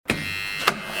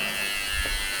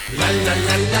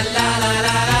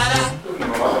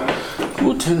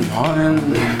Guten Morgen.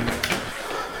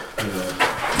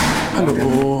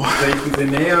 Hallo. Treten Sie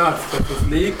näher, als das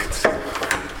liegt.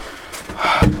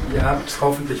 Ihr habt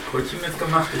hoffentlich Brötchen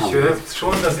mitgemacht. Ich höre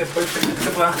schon, dass ihr Brötchen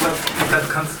mitgebracht habt. Dann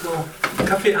kannst du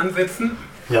Kaffee ansetzen.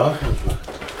 Ja.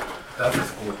 Das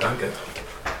ist gut, danke.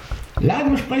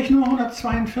 Lagebesprech Nummer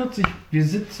 142. Wir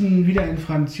sitzen wieder in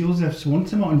Franz Josefs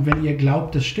Wohnzimmer und wenn ihr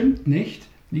glaubt, das stimmt nicht,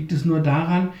 liegt es nur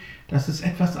daran, dass es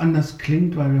etwas anders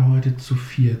klingt, weil wir heute zu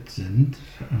viert sind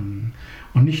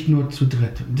und nicht nur zu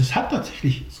dritt. Das hat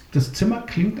tatsächlich, das Zimmer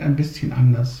klingt ein bisschen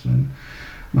anders, wenn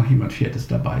noch jemand Viertes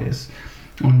dabei ist.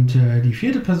 Und die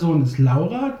vierte Person ist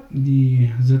Laura,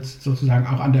 die sitzt sozusagen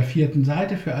auch an der vierten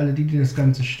Seite für alle die das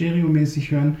Ganze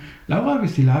stereomäßig hören. Laura, wie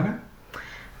ist die Lage?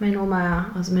 Meine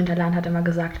Oma aus dem Hinterland hat immer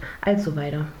gesagt, allzu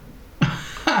weiter.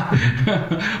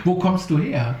 Wo kommst du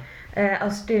her?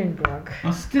 Aus Dillenburg.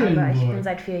 Aus Dillenburg. Aber ich bin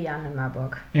seit 4 Jahren in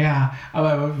Marburg. Ja,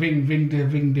 aber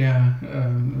wegen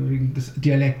des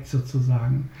Dialekts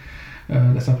sozusagen.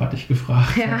 Deshalb hatte ich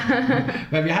gefragt. Ja.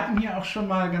 Weil wir hatten hier auch schon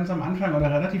mal ganz am Anfang oder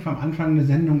relativ am Anfang eine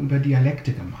Sendung über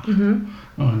Dialekte gemacht.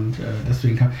 Und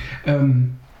deswegen kam...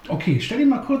 okay, stell dir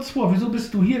mal kurz vor, wieso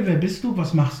bist du hier? Wer bist du?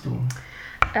 Was machst du?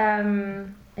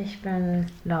 Ich bin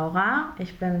Laura,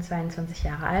 ich bin 22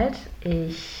 Jahre alt.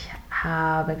 Ich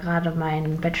habe gerade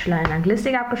meinen Bachelor in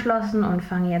Anglistik abgeschlossen und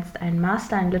fange jetzt einen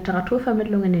Master in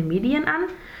Literaturvermittlung in den Medien an.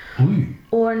 Ui.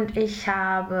 Und ich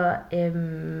habe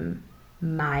im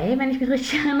Mai, wenn ich mich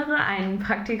richtig erinnere, ein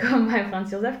Praktikum bei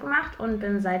Franz Josef gemacht und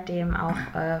bin seitdem auch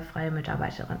freie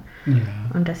Mitarbeiterin. Ja.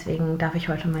 Und deswegen darf ich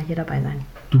heute mal hier dabei sein.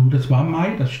 Du, das war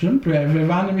Mai, das stimmt. Wir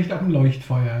waren nämlich auf dem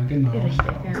Leuchtfeuer, genau. Richtig,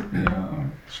 ja. Ja,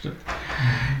 stimmt.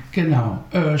 Genau.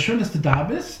 Schön, dass du da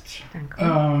bist.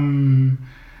 Danke.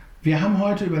 Wir haben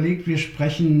heute überlegt, wir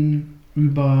sprechen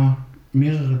über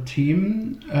mehrere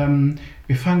Themen.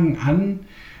 Wir fangen an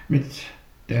mit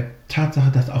der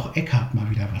Tatsache, dass auch Eckhart mal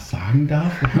wieder was sagen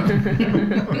darf.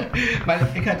 Weil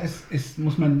Eckhart ist,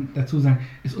 muss man dazu sagen,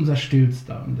 ist unser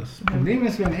Stillster. Und das Problem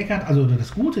ist, wenn Eckhart, also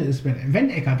das Gute ist, wenn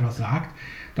Eckhart was sagt,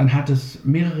 dann hat es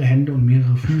mehrere Hände und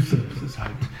mehrere Füße. Das ist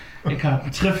halt,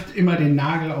 Eckhart trifft immer den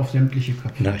Nagel auf sämtliche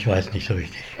Köpfe. Na, ich weiß nicht so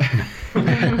richtig.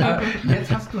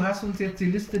 Jetzt hast du uns jetzt die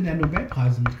Liste der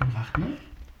Nobelpreise mitgebracht, ne?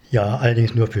 Ja,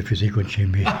 allerdings nur für Physik und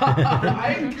Chemie.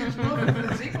 Eigentlich nur für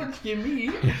Physik und Chemie.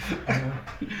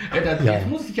 Jetzt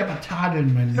muss ich aber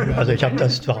tadeln, mein Lieber. Also ich habe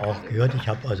das zwar auch gehört, ich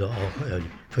habe also auch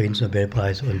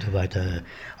Friedensnobelpreis und so weiter,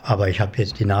 aber ich habe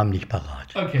jetzt die Namen nicht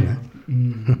parat. Okay.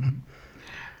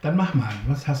 Dann mach mal,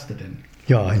 was hast du denn?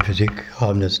 Ja, in Physik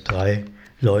haben es 3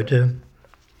 Leute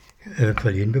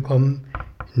verliehen bekommen,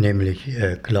 nämlich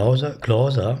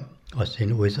Clauser aus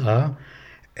den USA,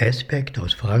 Aspect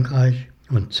aus Frankreich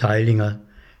und Zeilinger,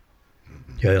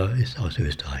 der ist aus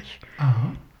Österreich.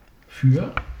 Aha.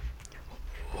 Für?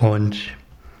 Und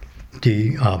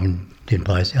die haben den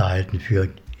Preis erhalten für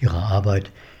ihre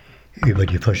Arbeit über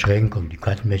die Verschränkung, die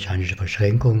quantenmechanische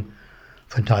Verschränkung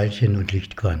von Teilchen und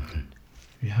Lichtquanten.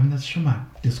 Wir haben das schon mal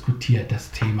diskutiert,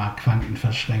 das Thema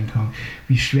Quantenverschränkung.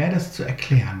 Wie schwer das zu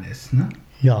erklären ist, ne?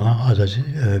 Ja, also es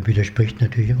widerspricht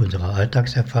natürlich unserer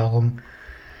Alltagserfahrung.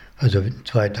 Also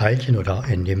 2 Teilchen oder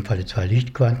in dem Falle 2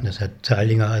 Lichtquanten, das hat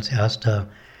Zeilinger als erster,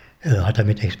 hat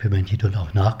damit experimentiert und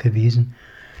auch nachgewiesen.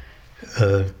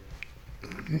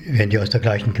 Wenn die aus der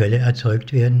gleichen Quelle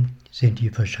erzeugt werden, sind die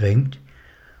verschränkt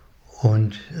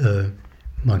und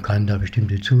man kann da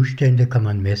bestimmte Zustände kann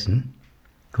man messen,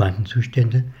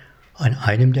 Quantenzustände, an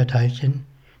einem der Teilchen.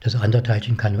 Das andere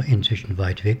Teilchen kann inzwischen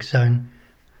weit weg sein,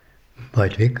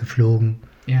 weit weggeflogen.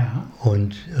 Ja.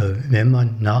 Und wenn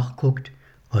man nachguckt,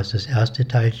 was das erste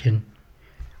Teilchen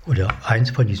oder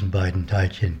eins von diesen beiden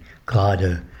Teilchen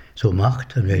gerade so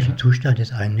macht und welchen Zustand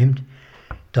es einnimmt,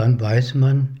 dann weiß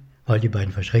man, weil die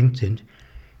beiden verschränkt sind,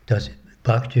 dass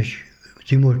praktisch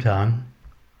simultan,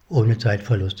 ohne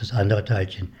Zeitverlust, das andere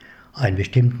Teilchen einen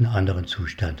bestimmten anderen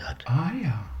Zustand hat. Ah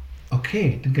ja,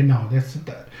 okay, genau.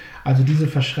 Also diese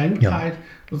Verschränktheit,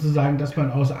 sozusagen, dass man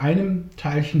aus einem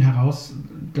Teilchen heraus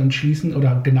dann schließen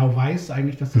oder genau weiß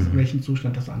eigentlich, dass das in welchem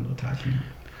Zustand das andere Teilchen hat.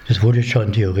 Das wurde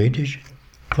schon theoretisch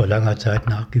vor langer Zeit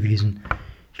nachgewiesen,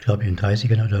 ich glaube in den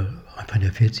 30ern oder Anfang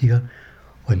der 40er.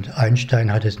 Und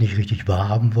Einstein hat es nicht richtig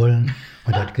wahrhaben wollen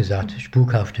und hat gesagt,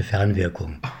 spukhafte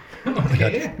Fernwirkung.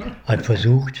 Okay. Und hat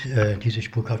versucht, diese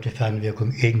spukhafte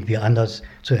Fernwirkung irgendwie anders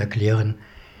zu erklären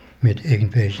mit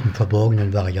irgendwelchen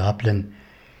verborgenen Variablen.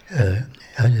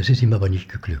 Es ist ihm aber nicht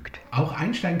geglückt. Auch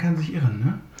Einstein kann sich irren,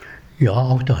 ne? Ja,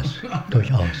 auch das,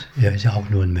 durchaus. Er ist ja auch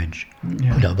nur ein Mensch.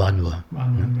 Ja. Oder war nur. War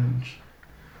nur ein Mensch.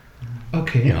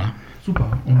 Okay, Ja.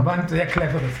 super. Und Aber ein sehr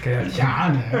cleveres Kerlchen. ja,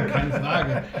 ne, keine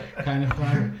Frage. Keine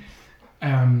Frage.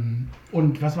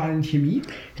 Und was war in Chemie?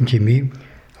 In Chemie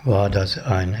war das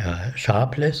ein Herr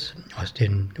Sharpless aus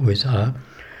den USA,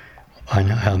 ein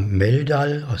Herr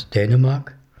Meldal aus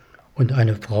Dänemark und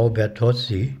eine Frau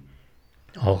Bertozzi,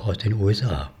 auch aus den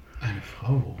USA. Eine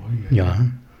Frau. Ja,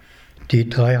 die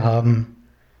drei haben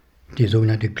die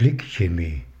sogenannte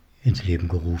Klickchemie ins Leben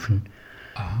gerufen.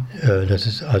 Das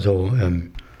ist also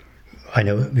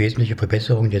eine wesentliche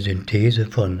Verbesserung der Synthese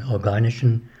von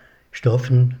organischen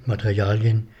Stoffen,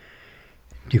 Materialien,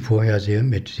 die vorher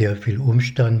mit sehr viel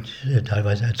Umstand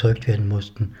teilweise erzeugt werden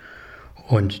mussten.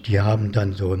 Und die haben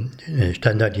dann so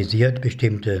standardisiert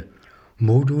bestimmte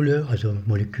Module, also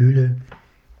Moleküle,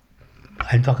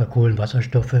 einfache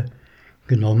Kohlenwasserstoffe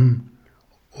genommen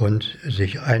und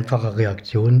sich einfache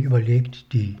Reaktionen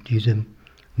überlegt, die diese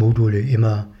Module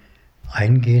immer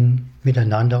eingehen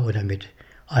miteinander oder mit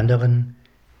anderen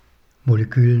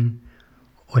Molekülen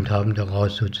und haben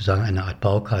daraus sozusagen eine Art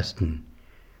Baukasten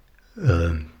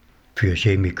für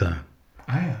Chemiker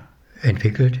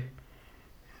entwickelt,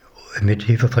 mit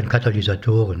Hilfe von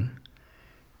Katalysatoren,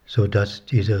 sodass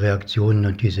diese Reaktionen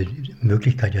und diese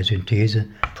Möglichkeit der Synthese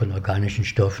von organischen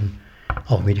Stoffen,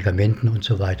 auch Medikamenten und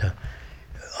so weiter,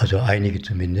 also einige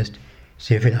zumindest,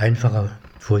 sehr viel einfacher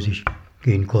vor sich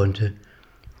gehen konnte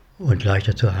und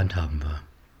leichter zu handhaben war.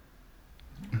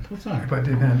 Interessant. Über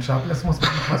den Herrn Sharpless muss man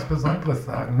noch was Besonderes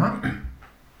sagen, ne?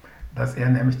 Dass er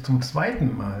nämlich zum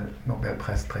zweiten Mal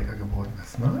Nobelpreisträger geworden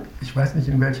ist. Ne? Ich weiß nicht,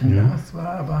 in welchem Jahr es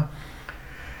war, aber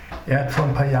er hat vor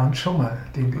ein paar Jahren schon mal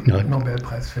den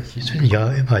Nobelpreis für Chemie.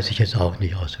 Ja, weiß ich jetzt auch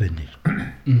nicht auswendig.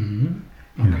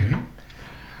 Okay.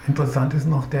 Interessant ist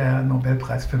noch der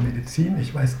Nobelpreis für Medizin.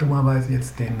 Ich weiß dummerweise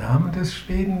jetzt den Namen des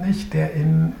Schweden nicht, der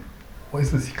in, wo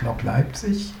ist es, ich glaube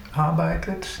Leipzig,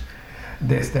 arbeitet.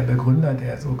 Der ist der Begründer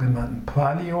der sogenannten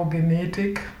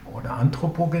Paläogenetik oder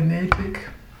Anthropogenetik.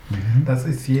 Das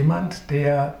ist jemand,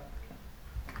 der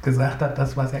gesagt hat,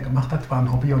 das, was er gemacht hat, war ein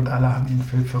Hobby und alle haben ihn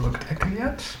für verrückt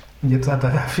erklärt. Und jetzt hat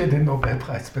er dafür den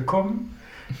Nobelpreis bekommen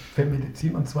für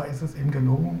Medizin. Und zwar ist es ihm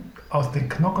gelungen, aus den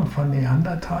Knochen von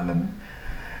Neandertalern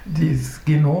das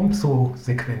Genom zu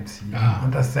sequenzieren.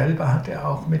 Und dasselbe hat er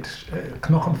auch mit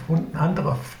Knochenfunden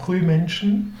anderer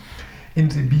Frühmenschen in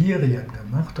Sibirien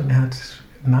gemacht. Und er hat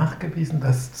nachgewiesen,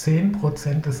 dass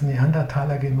 10% des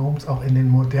Neandertaler-Genoms auch in den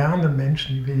modernen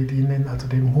Menschen, wie wir die nennen, also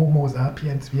dem Homo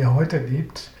sapiens, wie er heute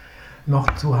lebt,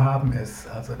 noch zu haben ist.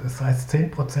 Also das heißt,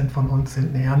 10% von uns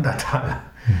sind Neandertaler.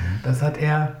 Das hat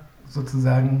er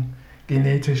sozusagen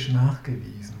genetisch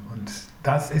nachgewiesen. Und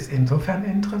das ist insofern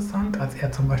interessant, als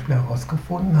er zum Beispiel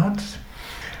herausgefunden hat,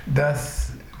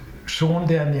 dass schon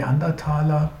der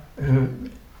Neandertaler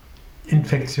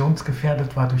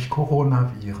infektionsgefährdet war durch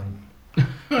Coronaviren.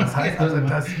 Das heißt also,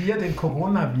 dass wir den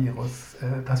Coronavirus,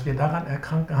 dass wir daran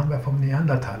erkranken, haben wir vom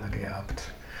Neandertaler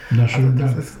geerbt. Also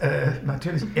das ist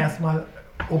natürlich erstmal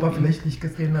oberflächlich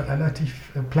gesehen eine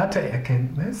relativ platte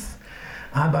Erkenntnis,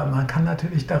 aber man kann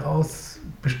natürlich daraus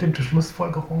bestimmte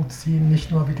Schlussfolgerungen ziehen,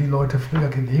 nicht nur wie die Leute früher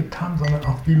gelebt haben, sondern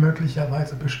auch wie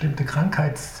möglicherweise bestimmte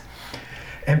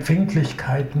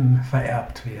Krankheitsempfindlichkeiten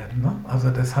vererbt werden. Ne? Also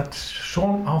das hat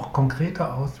schon auch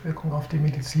konkrete Auswirkungen auf die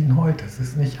Medizin heute. Es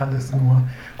ist nicht alles nur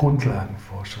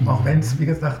Grundlagenforschung, auch wenn es, wie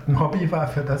gesagt, ein Hobby war,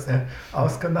 für das er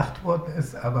ausgelacht worden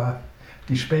ist, aber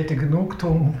die späte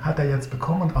Genugtuung hat er jetzt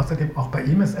bekommen und außerdem auch bei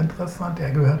ihm ist interessant, er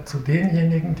gehört zu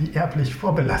denjenigen, die erblich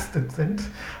vorbelastet sind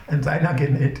in seiner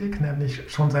Genetik, nämlich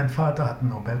schon sein Vater hat einen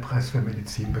Nobelpreis für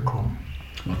Medizin bekommen.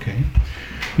 Okay.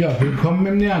 Ja, willkommen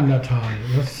im Neandertal.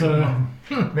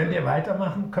 Wenn wir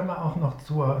weitermachen, können wir auch noch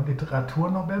zur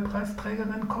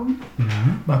Literatur-Nobelpreisträgerin kommen.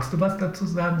 Magst du was dazu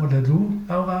sagen oder du,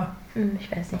 Laura?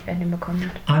 Ich weiß nicht, wer den bekommen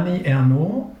hat. Annie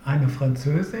Ernaux, eine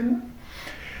Französin.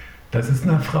 Das ist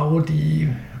eine Frau, die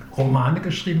Romane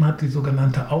geschrieben hat, die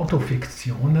sogenannte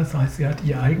Autofiktion. Das heißt, sie hat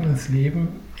ihr eigenes Leben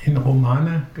in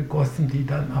Romane gegossen, die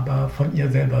dann aber von ihr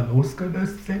selber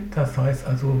losgelöst sind. Das heißt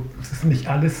also, es ist nicht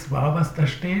alles wahr, was da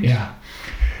steht. Ja.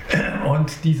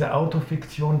 Und diese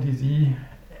Autofiktion, die sie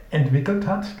entwickelt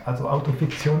hat, also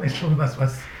Autofiktion ist schon was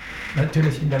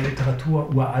natürlich in der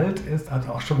Literatur uralt ist, also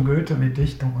auch schon Goethe mit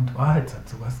Dichtung und Wahrheit hat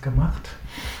sowas gemacht.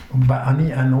 Und bei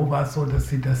Annie Ernaux war es so, dass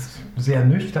sie das sehr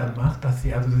nüchtern macht, dass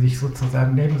sie also sich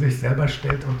sozusagen neben sich selber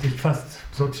stellt und sich fast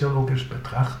soziologisch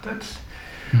betrachtet.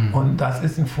 Und das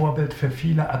ist ein Vorbild für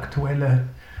viele aktuelle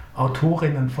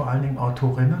Autorinnen, vor allen Dingen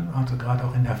Autorinnen, also gerade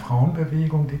auch in der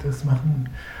Frauenbewegung, die das machen,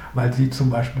 weil sie zum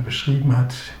Beispiel beschrieben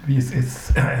hat, wie es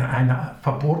ist, eine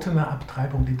verbotene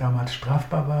Abtreibung, die damals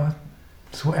strafbar war,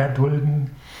 zu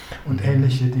erdulden und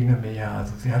ähnliche Dinge mehr.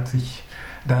 Also sie hat sich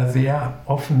da sehr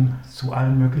offen zu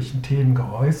allen möglichen Themen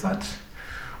geäußert.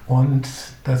 Und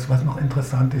das, was noch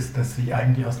interessant ist, dass sie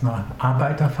eigentlich aus einer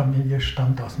Arbeiterfamilie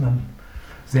stammt, aus einem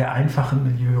sehr einfachen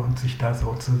Milieu und sich da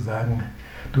sozusagen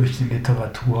durch die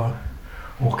Literatur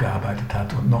hochgearbeitet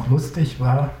hat. Und noch lustig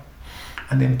war,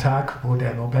 an dem Tag, wo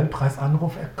der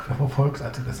Nobelpreisanruf erfolgt,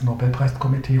 also das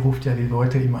Nobelpreiskomitee ruft ja die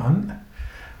Leute immer an,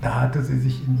 da hatte sie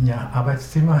sich in ihr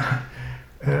Arbeitszimmer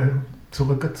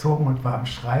zurückgezogen und war am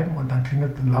Schreiben und dann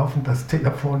klingelte laufend das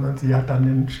Telefon und sie hat dann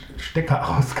den Stecker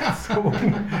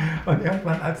rausgezogen und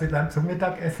irgendwann, als sie dann zum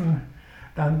Mittagessen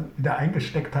dann wieder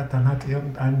eingesteckt hat, dann hat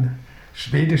irgendein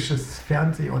schwedisches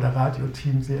Fernseh- oder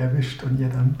Radioteam sie erwischt und ihr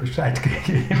dann Bescheid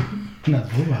gegeben. Na,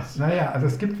 sowas. Naja, also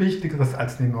es gibt Wichtigeres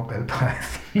als den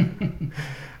Nobelpreis.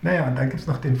 Naja, und dann gibt es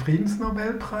noch den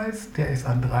Friedensnobelpreis, der ist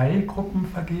an 3 Gruppen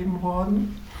vergeben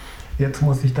worden. Jetzt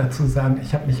muss ich dazu sagen,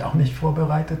 ich habe mich auch nicht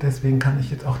vorbereitet, deswegen kann ich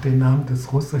jetzt auch den Namen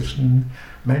des russischen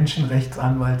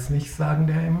Menschenrechtsanwalts nicht sagen,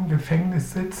 der im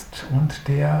Gefängnis sitzt und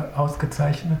der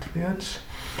ausgezeichnet wird.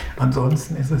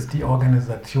 Ansonsten ist es die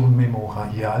Organisation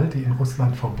Memorial, die in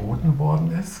Russland verboten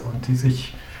worden ist und die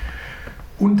sich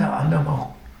unter anderem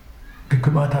auch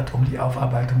gekümmert hat um die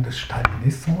Aufarbeitung des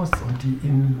Stalinismus und die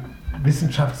in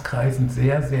Wissenschaftskreisen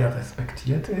sehr, sehr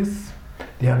respektiert ist,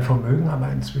 deren Vermögen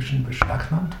aber inzwischen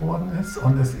beschlagnahmt worden ist.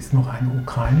 Und es ist noch eine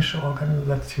ukrainische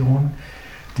Organisation,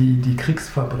 die die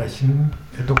Kriegsverbrechen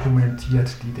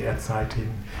dokumentiert, die derzeit in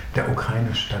der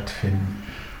Ukraine stattfinden.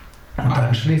 Und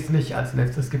dann schließlich als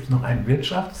letztes gibt es noch einen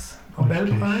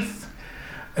Wirtschaftsnobelpreis.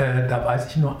 Da weiß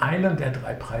ich nur einen der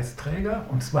 3 Preisträger,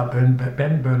 und zwar Ben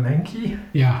Bernanke.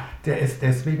 Ja. Der ist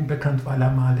deswegen bekannt, weil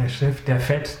er mal der Chef der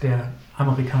FED, der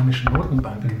amerikanischen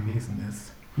Notenbank, gewesen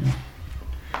ist.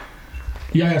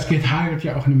 Ja, es hagelt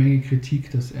ja auch eine Menge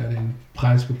Kritik, dass er den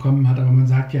Preis bekommen hat, aber man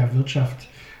sagt ja, Wirtschaft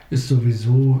ist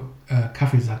sowieso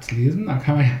Kaffeesatz lesen, da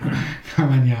kann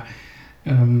man ja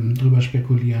drüber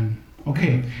spekulieren.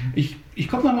 Okay, ich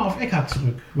komme nochmal auf Eckhart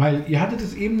zurück, weil ihr hattet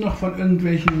es eben noch von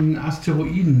irgendwelchen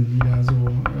Asteroiden wieder so.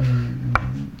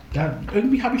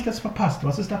 Irgendwie habe ich das verpasst.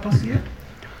 Was ist da passiert?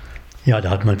 Ja, da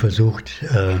hat man versucht,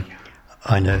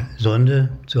 eine Sonde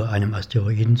zu einem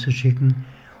Asteroiden zu schicken,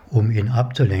 um ihn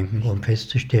abzulenken, um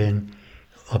festzustellen,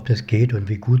 ob das geht und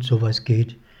wie gut sowas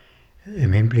geht,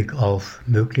 im Hinblick auf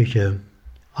mögliche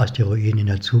Asteroiden in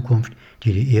der Zukunft,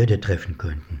 die die Erde treffen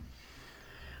könnten.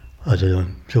 Also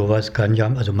sowas kann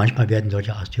ja, also manchmal werden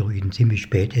solche Asteroiden ziemlich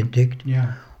spät entdeckt,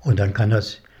 ja. Und dann kann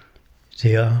das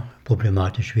sehr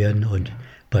problematisch werden und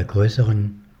bei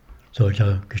größeren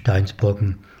solcher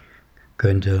Gesteinsbrocken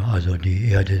könnte also die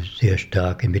Erde sehr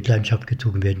stark in Mitleidenschaft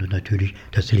gezogen werden und natürlich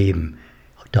das Leben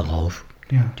darauf,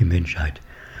 ja. Die Menschheit.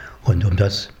 Und um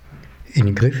das in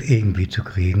den Griff irgendwie zu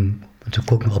kriegen und zu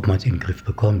gucken, ob man es in den Griff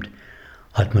bekommt,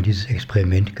 hat man dieses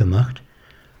Experiment gemacht.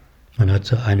 Man hat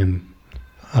zu einem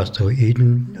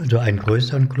Asteroiden, also einen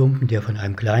größeren Klumpen, der von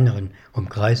einem kleineren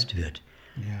umkreist wird.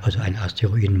 Ja. Also ein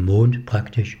Asteroidenmond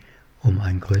praktisch um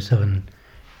einen größeren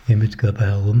Himmelskörper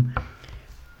herum.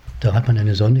 Da hat man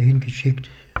eine Sonde hingeschickt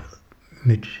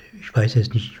mit, ich weiß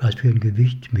jetzt nicht, was für ein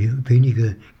Gewicht,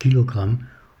 wenige Kilogramm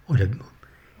oder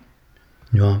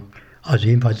ja, also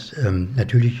jedenfalls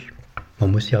natürlich,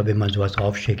 man muss ja, wenn man sowas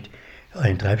raufschickt, an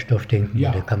den Treibstoff denken,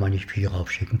 ja. Da kann man nicht viel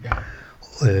raufschicken. Ja.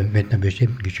 Mit einer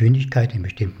bestimmten Geschwindigkeit, in einem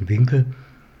bestimmten Winkel.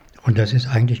 Und das ist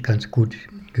eigentlich ganz gut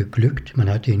geglückt. Man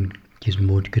hat diesen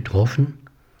Mond getroffen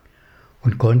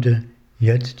und konnte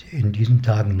jetzt in diesen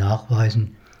Tagen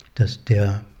nachweisen, dass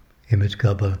der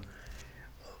Himmelskörper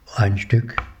ein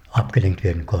Stück abgelenkt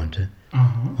werden konnte,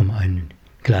 um einen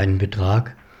kleinen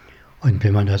Betrag. Und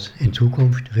wenn man das in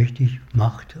Zukunft richtig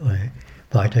macht,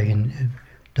 weiterhin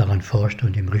daran forscht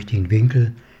und im richtigen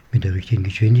Winkel, mit der richtigen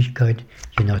Geschwindigkeit,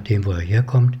 je nachdem, wo er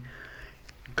herkommt,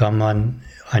 kann man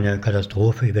eine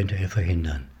Katastrophe eventuell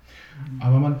verhindern.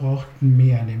 Aber man braucht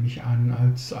mehr, nehme ich an,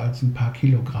 als ein paar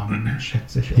Kilogramm,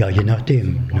 schätze ich. Ja, je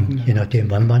nachdem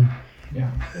wann man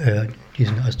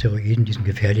diesen Asteroiden, diesen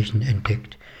gefährlichen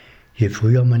entdeckt. Je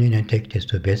früher man ihn entdeckt,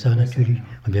 desto besser natürlich. Ja.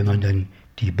 Und wenn man dann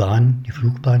die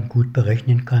Flugbahn gut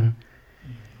berechnen kann,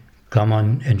 kann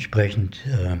man entsprechend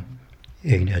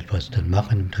irgendetwas dann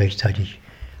machen und rechtzeitig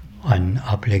einen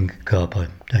Ablenkkörper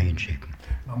dahin schicken.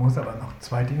 Man muss aber noch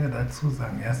 2 Dinge dazu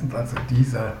sagen. Erstens, also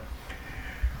dieser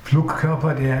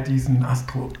Flugkörper, der diesen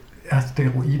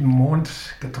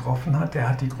Asteroidenmond getroffen hat, der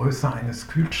hat die Größe eines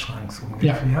Kühlschranks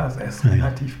ungefähr, ja. Also er ist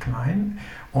relativ klein.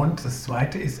 Und das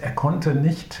Zweite ist,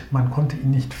 man konnte ihn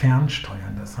nicht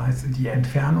fernsteuern. Das heißt, die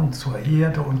Entfernung zur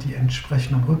Erde und die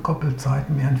entsprechenden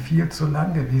Rückkoppelzeiten wären viel zu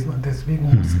lang gewesen und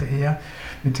deswegen musste er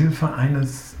mit Hilfe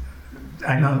eines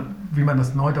einer, wie man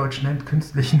das neudeutsch nennt,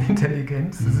 künstlichen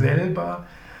Intelligenz selber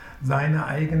seine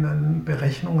eigenen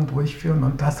Berechnungen durchführen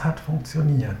und das hat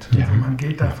funktioniert. Ja. Also man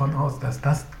geht davon aus, dass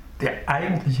das der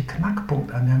eigentliche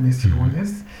Knackpunkt an der Mission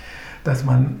ist, dass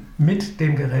man mit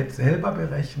dem Gerät selber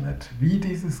berechnet, wie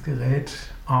dieses Gerät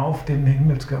auf den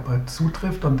Himmelskörper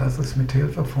zutrifft und dass es mit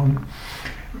Hilfe von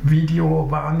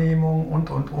Videowahrnehmung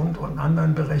und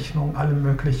anderen Berechnungen, alle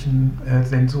möglichen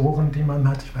Sensoren, die man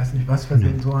hat, ich weiß nicht was für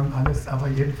Sensoren alles, aber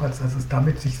jedenfalls, dass es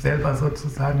damit sich selber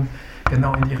sozusagen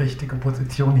genau in die richtige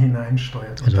Position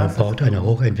hineinsteuert. Also man braucht eine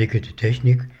hochentwickelte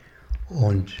Technik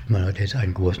und man hat jetzt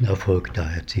einen großen Erfolg da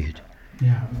erzielt.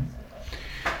 Ja.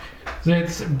 So,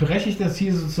 jetzt breche ich das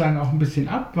hier sozusagen auch ein bisschen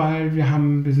ab, weil wir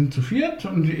sind zu viert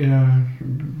und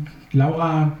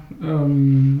Laura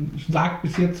sagt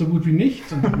bis jetzt so gut wie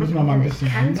nichts und da müssen wir mal ein bisschen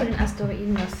Ich kann zu den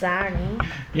Asteroiden was sagen.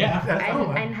 Ja.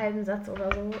 Einen halben Satz oder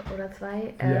so oder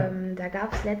zwei. Ja. Da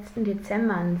gab es letzten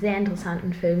Dezember einen sehr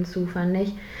interessanten Film zu, fand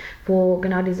ich, wo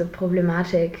genau diese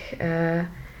Problematik,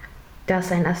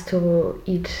 dass ein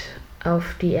Asteroid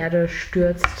auf die Erde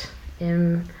stürzt,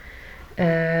 im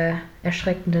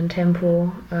erschreckenden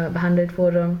Tempo behandelt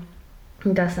wurde,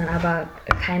 dass dann aber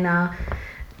keiner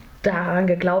daran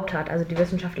geglaubt hat. Also die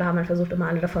Wissenschaftler haben halt versucht, immer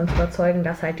alle davon zu überzeugen,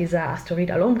 dass halt dieser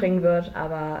Asteroid alle umbringen wird,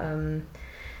 aber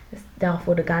darauf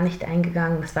wurde gar nicht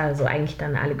eingegangen. Das war so eigentlich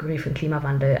dann eine Allegorie für den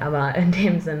Klimawandel, aber in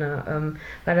dem Sinne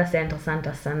war das sehr interessant,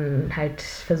 dass dann halt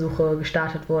Versuche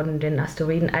gestartet wurden, den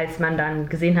Asteroiden, als man dann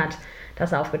gesehen hat,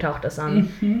 dass er aufgetaucht ist am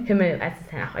Himmel, als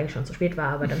es ja auch eigentlich schon zu spät war,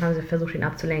 aber dann haben sie versucht, ihn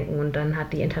abzulenken und dann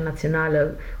hat die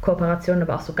internationale Kooperation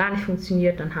aber auch so gar nicht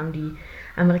funktioniert. Dann haben die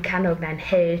Amerikaner irgendeinen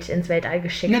Held ins Weltall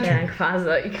geschickt, der dann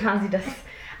quasi das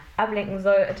ablenken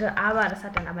sollte, aber das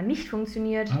hat dann aber nicht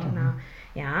funktioniert. Genau.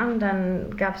 Ja, und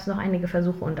dann gab es noch einige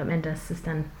Versuche und am Ende ist es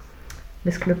dann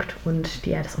missglückt und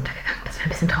die Erde ist untergegangen. Das wäre ein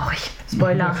bisschen traurig.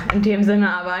 Spoiler in dem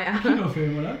Sinne, aber ja.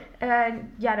 Kinofilm, oder?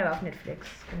 Ja, der war auf Netflix,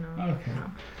 genau. Okay.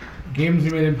 Ja. Geben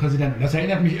Sie mir den Präsidenten. Das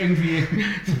erinnert mich irgendwie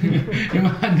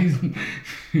immer an diesen...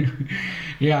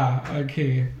 Ja,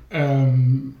 okay.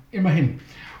 Immerhin.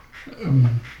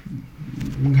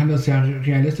 Man kann das ja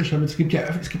realistischer, es gibt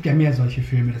ja mehr solche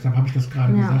Filme, deshalb habe ich das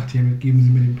gerade gesagt, hier mit Geben Sie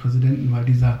mir den Präsidenten, weil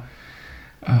dieser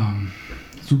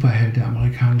Superheld der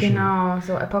amerikanische... Genau,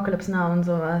 so Apocalypse Now und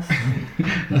sowas.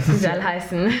 Das wie sie alle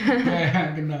heißen.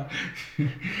 Ja, genau.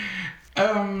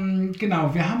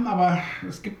 Genau, wir haben aber,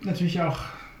 es gibt natürlich auch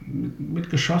mit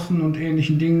Geschossen und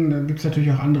ähnlichen Dingen, da gibt es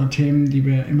natürlich auch andere Themen, die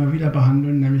wir immer wieder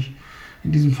behandeln, nämlich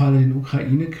in diesem Falle den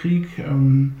Ukraine-Krieg.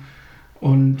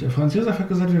 Und Franz Josef hat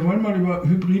gesagt, wir wollen mal über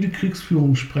hybride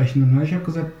Kriegsführung sprechen. Und ich habe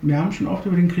gesagt, wir haben schon oft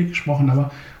über den Krieg gesprochen,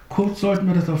 aber kurz sollten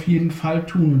wir das auf jeden Fall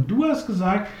tun. Und du hast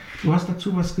gesagt, du hast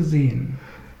dazu was gesehen.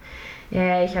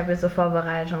 Ja, ich habe jetzt zur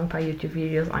Vorbereitung ein paar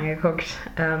YouTube-Videos angeguckt.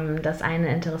 Das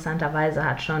eine interessanterweise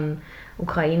hat schon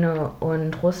Ukraine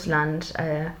und Russland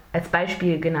als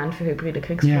Beispiel genannt für hybride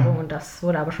Kriegsführung und das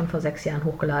wurde aber schon vor 6 Jahren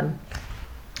hochgeladen.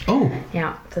 Oh!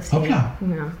 Ja, deswegen. Hoppla!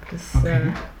 Ja, das, okay.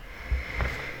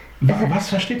 Was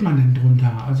versteht man denn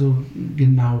drunter? Also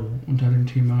genau unter dem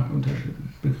Thema, unter dem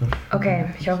Begriff. Okay,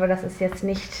 ich hoffe, das ist jetzt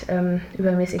nicht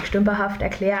übermäßig stümperhaft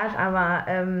erklärt, aber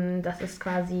das ist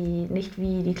quasi nicht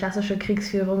wie die klassische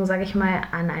Kriegsführung, sage ich mal,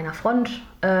 an einer Front,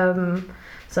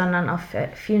 sondern auf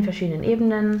vielen verschiedenen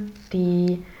Ebenen,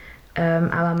 die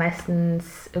aber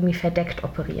meistens irgendwie verdeckt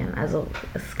operieren. Also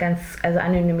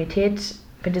Anonymität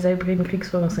mit dieser hybriden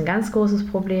Kriegsführung ist ein ganz großes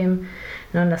Problem.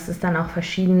 Und das ist dann auch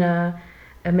verschiedene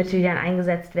Mittel, die dann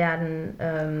eingesetzt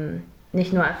werden,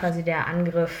 nicht nur quasi der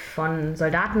Angriff von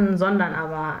Soldaten, sondern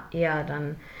aber eher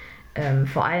dann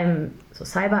vor allem so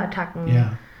Cyberattacken.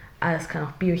 Ja. Es kann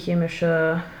auch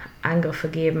biochemische Angriffe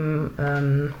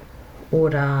geben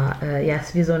oder es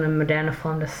ist wie so eine moderne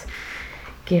Form des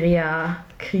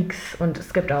Guerilla-Kriegs und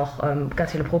es gibt auch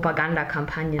ganz viele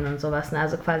Propagandakampagnen und sowas. Ne?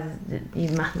 Also quasi, die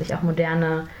machen sich auch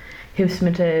moderne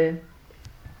Hilfsmittel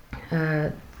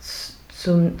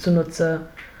zunutze,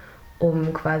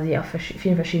 um quasi auf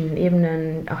vielen verschiedenen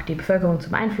Ebenen auch die Bevölkerung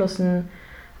zu beeinflussen,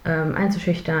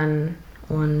 einzuschüchtern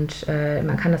und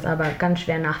man kann das aber ganz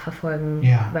schwer nachverfolgen,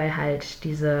 weil halt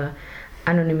diese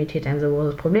Anonymität ein so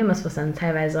großes Problem ist, was dann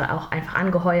teilweise auch einfach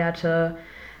angeheuerte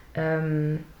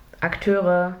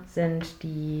Akteure sind,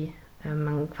 die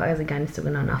man quasi gar nicht so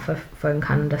genau nachverfolgen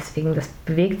kann. Deswegen, das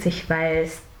bewegt sich, weil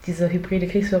es diese hybride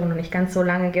Kriegsführung noch nicht ganz so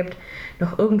lange gibt,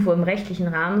 noch irgendwo im rechtlichen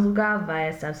Rahmen sogar,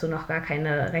 weil es dazu noch gar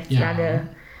keine Rechtslage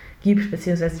gibt,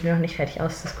 beziehungsweise sie noch nicht fertig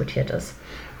ausdiskutiert ist.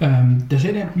 Das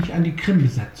erinnert mich an die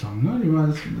Krim-Besetzung,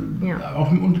 ne? Auch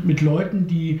mit Leuten,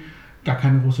 die gar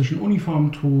keine russischen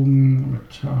Uniformen trugen.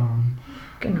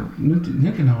 Genau.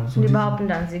 Genau. So und die behaupten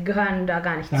dann, sie gehören da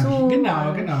gar nicht zu.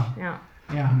 Genau.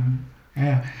 Ja.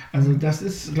 Ja, also das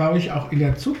ist, glaube ich, auch in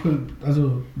der Zukunft,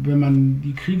 also wenn man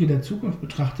die Kriege der Zukunft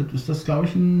betrachtet, ist das, glaube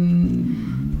ich,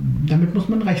 damit muss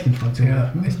man rechnen, Franz Josef.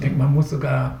 Ich denke, man muss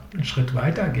sogar einen Schritt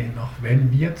weiter gehen, auch wenn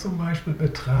wir zum Beispiel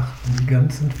betrachten, die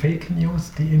ganzen Fake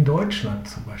News, die in Deutschland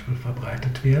zum Beispiel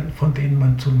verbreitet werden, von denen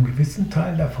man zu einem gewissen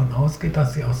Teil davon ausgeht,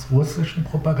 dass sie aus russischen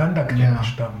Propagandaquellen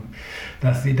stammen,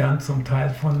 dass sie dann zum Teil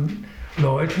von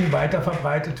Leuten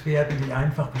weiterverbreitet werden, die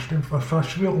einfach bestimmt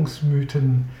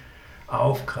Verschwörungsmythen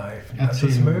aufgreifen. Dass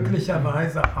es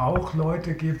möglicherweise auch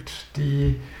Leute gibt,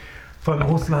 die von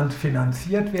Russland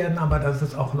finanziert werden, aber dass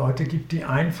es auch Leute gibt, die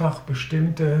einfach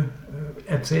bestimmte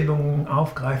Erzählungen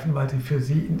aufgreifen, weil sie für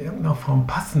sie in irgendeiner Form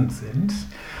passend sind.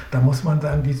 Da muss man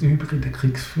sagen, diese hybride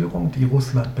Kriegsführung, die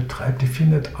Russland betreibt, die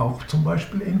findet auch zum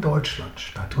Beispiel in Deutschland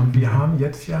statt. Und wir haben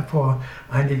jetzt ja vor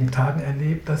einigen Tagen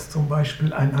erlebt, dass zum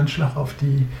Beispiel ein Anschlag auf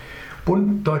die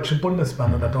Deutsche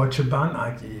Bundesbahn oder Deutsche Bahn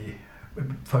AG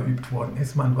verübt worden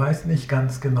ist. Man weiß nicht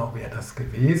ganz genau, wer das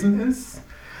gewesen ist,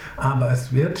 aber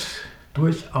es wird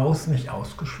durchaus nicht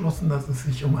ausgeschlossen, dass es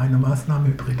sich um eine Maßnahme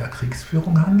hybrider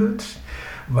Kriegsführung handelt,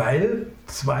 weil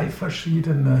zwei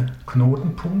verschiedene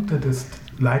Knotenpunkte des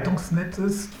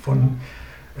Leitungsnetzes von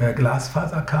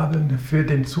Glasfaserkabeln für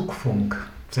den Zugfunk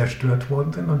zerstört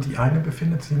worden sind und die eine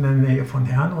befindet sich in der Nähe von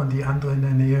Herne und die andere in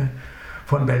der Nähe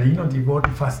von Berlin und die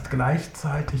wurden fast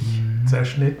gleichzeitig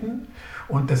zerschnitten.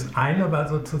 Und das eine war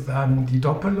sozusagen die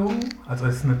Doppelung, also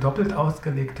es ist eine doppelt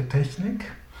ausgelegte Technik,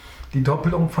 die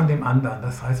Doppelung von dem anderen.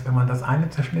 Das heißt, wenn man das eine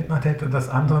zerschnitten hat, hätte das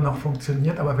andere noch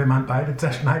funktioniert, aber wenn man beide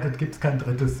zerschneidet, gibt es kein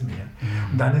drittes mehr.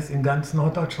 Und dann ist in ganz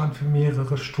Norddeutschland für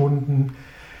mehrere Stunden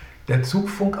der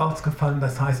Zugfunk ausgefallen.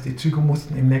 Das heißt, die Züge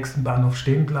mussten im nächsten Bahnhof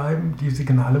stehen bleiben. Die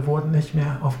Signale wurden nicht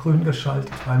mehr auf grün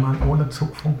geschaltet, weil man ohne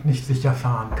Zugfunk nicht sicher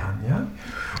fahren kann. Ja?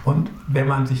 Und wenn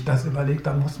man sich das überlegt,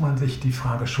 dann muss man sich die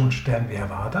Frage schon stellen, wer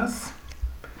war das?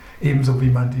 Ebenso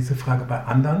wie man diese Frage bei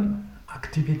anderen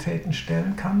Aktivitäten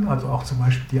stellen kann, also auch zum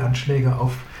Beispiel die Anschläge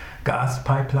auf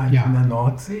Gaspipelines in der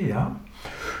Nordsee. Ja?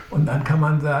 Und dann kann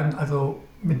man sagen, also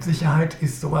mit Sicherheit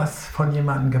ist sowas von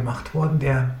jemandem gemacht worden,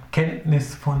 der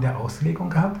Kenntnis von der Auslegung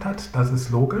gehabt hat. Das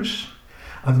ist logisch.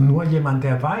 Also nur jemand,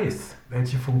 der weiß,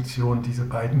 welche Funktion diese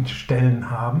beiden Stellen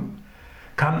haben,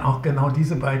 kann auch genau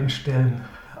diese beiden Stellen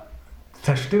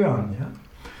zerstören. Ja?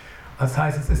 Das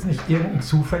heißt, es ist nicht irgendein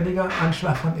zufälliger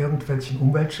Anschlag von irgendwelchen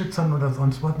Umweltschützern oder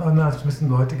sonst was, sondern es müssen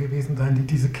Leute gewesen sein, die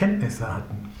diese Kenntnisse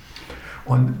hatten.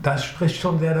 Und das spricht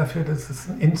schon sehr dafür, dass es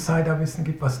ein Insiderwissen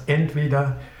gibt, was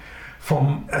entweder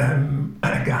vom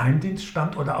Geheimdienst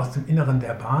stammt oder aus dem Inneren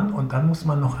der Bahn. Und dann muss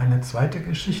man noch eine zweite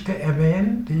Geschichte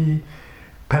erwähnen, die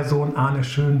Person Arne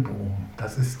Schönbohm.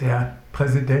 Das ist der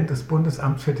Präsident des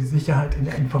Bundesamts für die Sicherheit in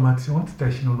der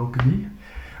Informationstechnologie.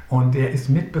 Und der ist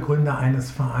Mitbegründer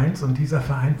eines Vereins und dieser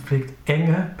Verein pflegt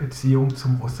enge Beziehungen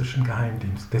zum russischen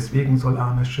Geheimdienst. Deswegen soll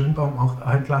Arne Schönbohm auch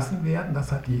entlassen werden.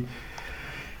 Das hat die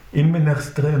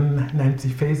Innenministerin Nancy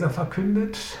Faeser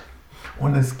verkündet.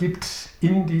 Und es gibt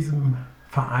in diesem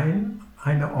Verein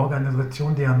eine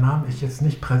Organisation, deren Namen ich jetzt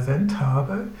nicht präsent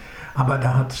habe, aber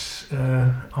da hat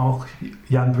auch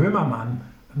Jan Böhmermann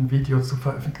ein Video zu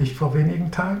veröffentlicht vor wenigen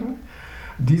Tagen.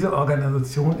 Diese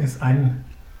Organisation ist ein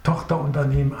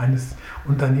Tochterunternehmen eines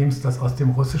Unternehmens, das aus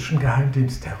dem russischen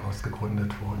Geheimdienst heraus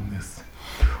gegründet worden ist.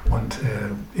 Und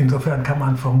insofern kann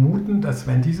man vermuten, dass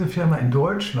wenn diese Firma in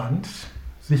Deutschland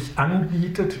sich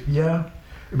anbietet, wir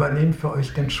übernehmen für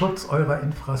euch den Schutz eurer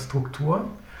Infrastruktur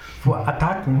vor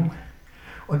Attacken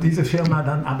und diese Firma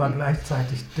dann aber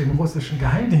gleichzeitig dem russischen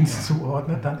Geheimdienst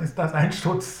zuordnet, dann ist das ein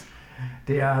Schutz,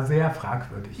 der sehr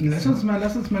fragwürdig ist. Lass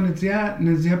uns mal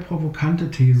eine sehr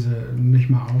provokante These nicht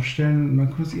mal aufstellen und mal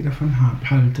kurz ihr davon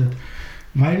haltet.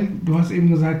 Weil du hast eben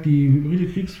gesagt, die hybride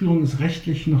Kriegsführung ist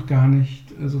rechtlich noch gar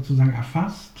nicht sozusagen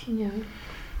erfasst. Ja.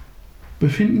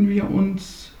 Befinden wir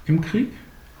uns im Krieg?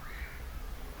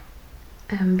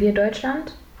 Wir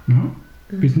Deutschland? Ja.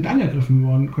 Wir sind angegriffen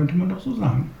worden, könnte man doch so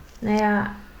sagen. Naja,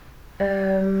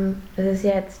 es ist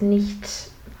ja jetzt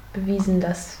nicht bewiesen,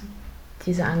 dass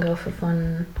diese Angriffe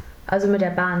also mit der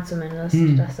Bahn zumindest,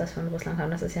 dass das von Russland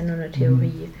kam. Das ist ja nur eine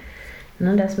Theorie.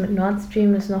 Ne, das mit Nord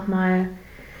Stream ist nochmal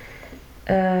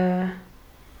eine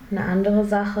andere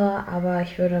Sache, aber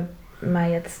ich würde mal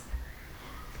jetzt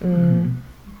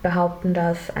behaupten,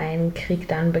 dass ein Krieg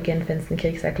dann beginnt, wenn es eine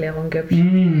Kriegserklärung gibt.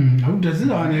 Oh, das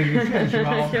ist aber eine gefährliche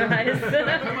Behauptung. Ich weiß. Da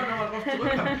können wir nochmal drauf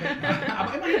zurückkommen.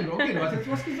 Aber immerhin, okay, du hast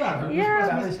jetzt was gesagt. Ja.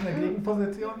 Da habe ich eine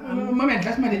Gegenposition an. Moment,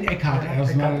 lass mal den Eckhard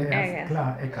erstmal.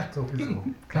 Klar, Eckhard sowieso.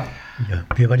 Klar. Ja,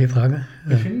 wie war die Frage?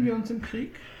 Befinden wir uns im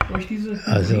Krieg durch diese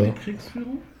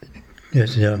Kriegsführung?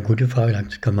 Das ist ja eine gute Frage,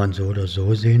 das kann man so oder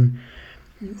so sehen.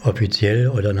 Offiziell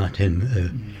oder nach dem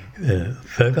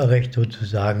Völkerrecht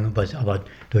sozusagen, was aber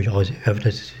durchaus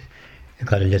öfters,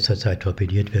 gerade in letzter Zeit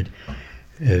torpediert wird,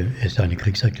 ist eine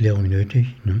Kriegserklärung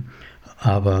nötig. Ne?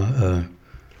 Aber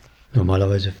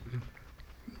normalerweise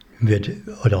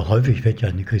oder häufig wird ja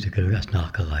eine Kriegserklärung erst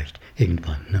nachgereicht,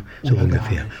 irgendwann, ne? So oder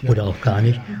ungefähr. Nicht, ja. Oder auch gar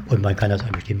nicht. Und man kann das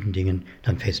an bestimmten Dingen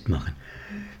dann festmachen.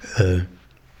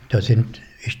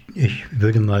 Ich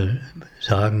würde mal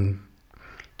sagen,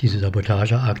 diese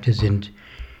Sabotageakte sind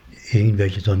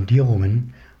irgendwelche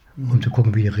Sondierungen, um zu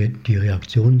gucken, wie die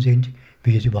Reaktionen sind,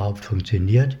 wie es überhaupt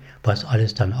funktioniert, was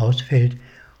alles dann ausfällt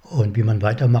und wie man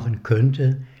weitermachen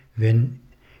könnte, wenn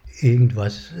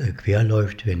irgendwas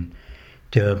querläuft, wenn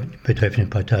der betreffenden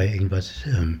Partei irgendwas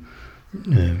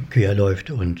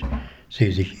querläuft und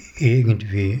sie sich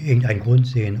irgendeinen Grund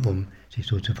sehen, um sich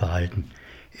so zu verhalten,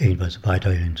 irgendwas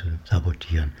weiterhin zu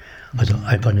sabotieren. Also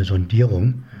einfach eine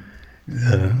Sondierung.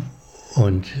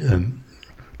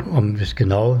 Um es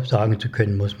genau sagen zu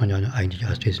können, muss man ja eigentlich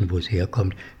erst wissen, wo es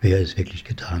herkommt, wer es wirklich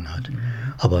getan hat.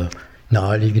 Aber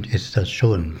naheliegend ist das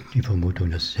schon, die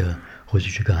Vermutung, dass der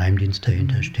russische Geheimdienst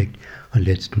dahinter steckt und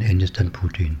letzten Endes dann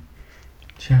Putin.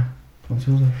 Tja,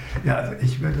 Franzose. Ja, also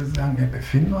ich würde sagen, wir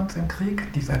befinden uns im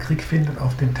Krieg. Dieser Krieg findet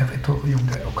auf dem Territorium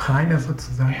der Ukraine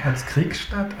sozusagen als Krieg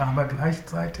statt, aber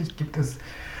gleichzeitig gibt es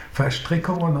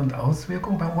Verstrickungen und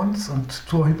Auswirkungen bei uns und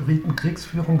zur hybriden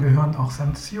Kriegsführung gehören auch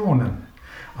Sanktionen.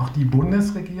 Auch die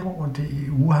Bundesregierung und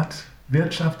die EU hat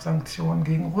Wirtschaftssanktionen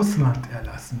gegen Russland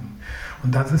erlassen.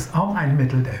 Und das ist auch ein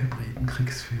Mittel der hybriden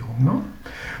Kriegsführung. Ne?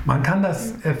 Man kann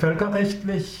das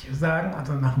völkerrechtlich sagen,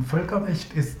 also nach dem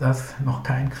Völkerrecht ist das noch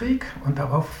kein Krieg und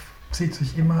darauf zieht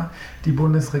sich immer die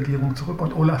Bundesregierung zurück.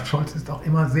 Und Olaf Scholz ist auch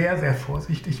immer sehr, sehr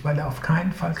vorsichtig, weil er auf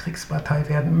keinen Fall Kriegspartei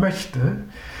werden möchte.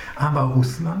 Aber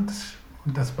Russland,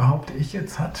 und das behaupte ich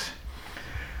jetzt, hat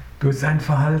durch sein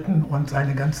Verhalten und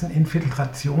seine ganzen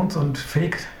Infiltrations- und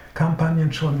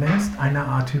Fake-Kampagnen schon längst eine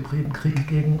Art hybriden Krieg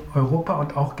gegen Europa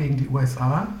und auch gegen die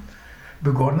USA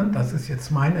begonnen. Das ist jetzt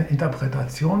meine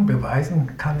Interpretation.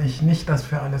 Beweisen kann ich nicht, dass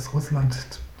für alles Russland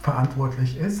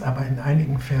verantwortlich ist, aber in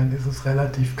einigen Fällen ist es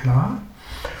relativ klar.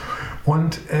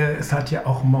 Und es hat ja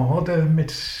auch Morde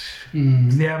mit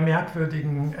sehr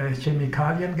merkwürdigen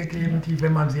Chemikalien gegeben, die,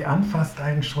 wenn man sie anfasst,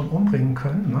 einen schon umbringen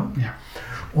können. Ne? Ja.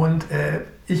 Und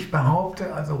ich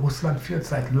behaupte, also Russland führt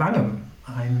seit langem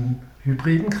einen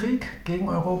hybriden Krieg gegen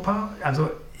Europa, also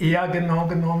eher genau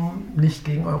genommen nicht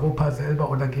gegen Europa selber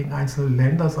oder gegen einzelne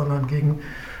Länder, sondern gegen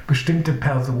bestimmte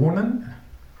Personen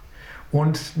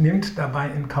und nimmt dabei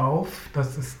in Kauf,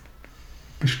 dass es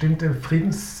bestimmte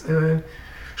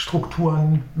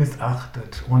Friedensstrukturen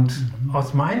missachtet. Und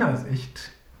aus meiner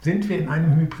Sicht sind wir in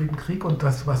einem hybriden Krieg und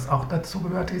das, was auch dazu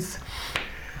gehört, ist,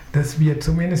 dass wir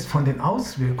zumindest von den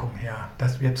Auswirkungen her,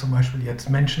 dass wir zum Beispiel jetzt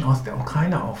Menschen aus der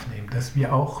Ukraine aufnehmen, dass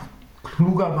wir auch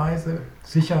klugerweise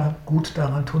sicher gut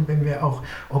daran tun, wenn wir auch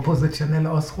Oppositionelle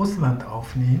aus Russland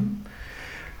aufnehmen,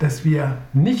 dass wir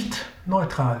nicht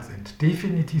neutral sind.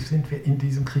 Definitiv sind wir in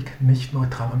diesem Krieg nicht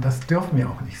neutral und das dürfen wir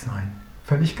auch nicht sein,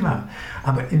 völlig klar.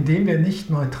 Aber indem wir nicht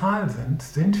neutral sind,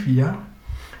 sind wir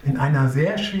in einer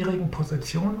sehr schwierigen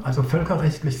Position. Also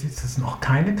völkerrechtlich ist es noch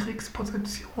keine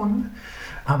Kriegsposition,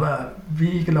 aber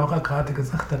wie Laura gerade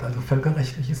gesagt hat, also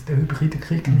völkerrechtlich ist der hybride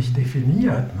Krieg nicht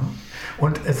definiert. Ne?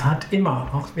 Und es hat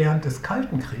immer, auch während des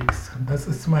Kalten Kriegs, und das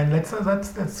ist mein letzter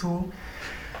Satz dazu,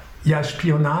 ja,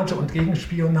 Spionage und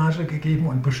Gegenspionage gegeben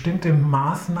und bestimmte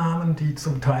Maßnahmen, die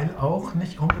zum Teil auch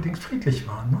nicht unbedingt friedlich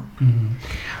waren. Ne?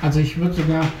 Also ich würde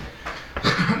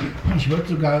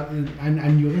sogar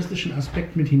einen juristischen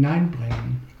Aspekt mit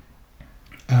hineinbringen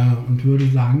und würde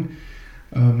sagen,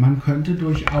 man könnte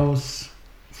durchaus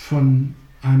von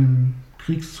einem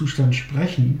Kriegszustand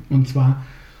sprechen, und zwar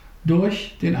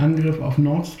durch den Angriff auf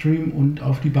Nord Stream und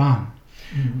auf die Bahn.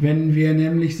 Wenn wir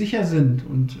nämlich sicher sind,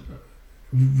 und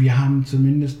wir haben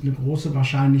zumindest eine große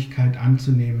Wahrscheinlichkeit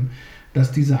anzunehmen,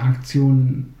 dass diese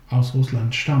Aktionen aus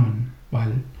Russland stammen,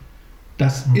 weil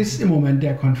das ist im Moment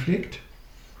der Konflikt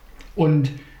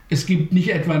und es gibt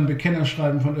nicht etwa ein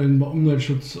Bekennerschreiben von irgendeiner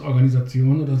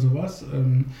Umweltschutzorganisation oder sowas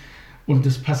und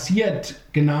das passiert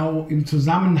genau im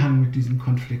Zusammenhang mit diesen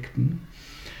Konflikten,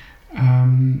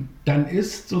 dann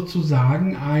ist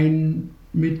sozusagen ein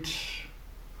mit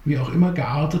wie auch immer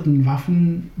gearteten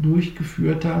Waffen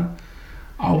durchgeführter,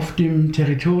 auf dem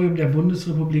Territorium der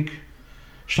Bundesrepublik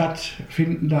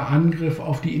stattfindender Angriff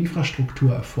auf die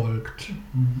Infrastruktur erfolgt.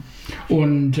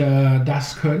 Und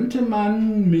das könnte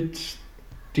man mit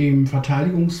dem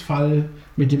Verteidigungsfall,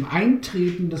 mit dem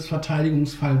Eintreten des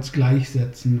Verteidigungsfalls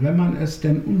gleichsetzen, wenn man es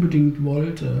denn unbedingt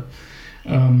wollte.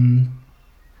 Und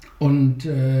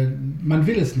man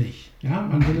will es nicht. Ja?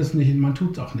 Man will es nicht und man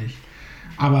tut es auch nicht.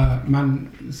 Aber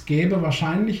es gäbe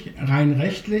wahrscheinlich rein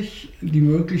rechtlich die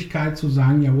Möglichkeit zu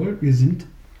sagen, jawohl, wir sind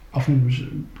auf eine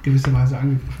gewisse Weise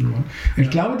angegriffen worden. Ich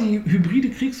glaube, die hybride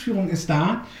Kriegsführung ist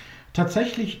da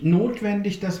tatsächlich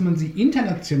notwendig, dass man sie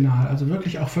international, also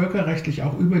wirklich auch völkerrechtlich,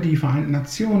 auch über die Vereinten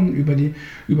Nationen,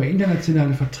 über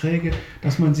internationale Verträge,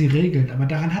 dass man sie regelt. Aber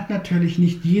daran hat natürlich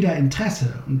nicht jeder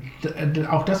Interesse. Und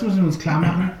auch das müssen wir uns klar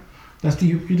machen, dass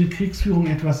die hybride Kriegsführung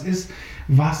etwas ist,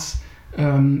 was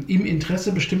im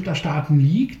Interesse bestimmter Staaten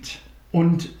liegt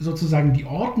und sozusagen die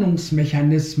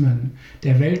Ordnungsmechanismen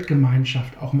der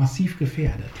Weltgemeinschaft auch massiv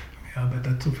gefährdet. Ja, aber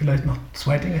dazu vielleicht noch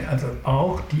zwei Dinge. Also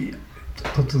auch die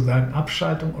sozusagen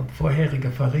Abschaltung und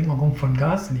vorherige Verringerung von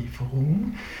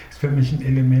Gaslieferungen ist für mich ein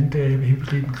Element der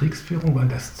hybriden Kriegsführung, weil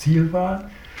das Ziel war,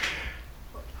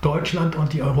 Deutschland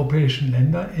und die europäischen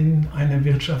Länder in eine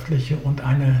wirtschaftliche und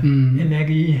eine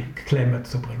Energieklemme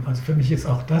zu bringen. Also für mich ist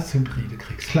auch das hybride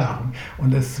Kriegsführung. Klar.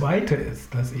 Und das Zweite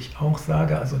ist, dass ich auch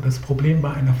sage, also das Problem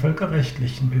bei einer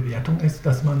völkerrechtlichen Bewertung ist,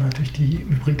 dass man natürlich die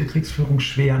hybride Kriegsführung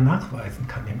schwer nachweisen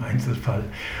kann im Einzelfall.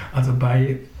 Also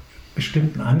bei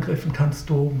bestimmten Angriffen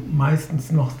kannst du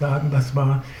meistens noch sagen, das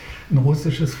war ein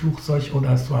russisches Flugzeug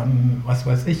oder es war ein, was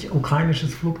weiß ich,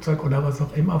 ukrainisches Flugzeug oder was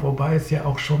auch immer, wobei es ja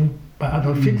auch schon bei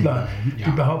Adolf Hitler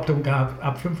die Behauptung gab,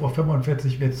 ab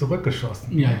 5:45 Uhr wird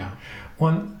zurückgeschossen. Ja, ja.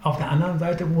 Und auf der anderen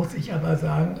Seite muss ich aber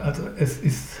sagen, also es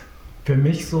ist für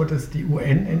mich so, dass die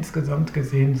UN insgesamt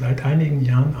gesehen seit einigen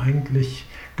Jahren eigentlich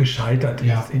gescheitert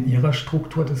ist in ihrer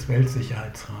Struktur des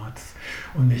Weltsicherheitsrats.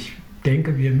 Und ich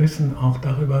denke, wir müssen auch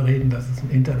darüber reden, dass es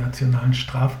einen internationalen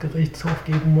Strafgerichtshof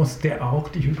geben muss, der auch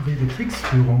die hybride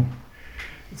Kriegsführung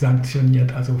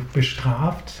sanktioniert, also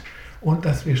bestraft, und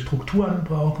dass wir Strukturen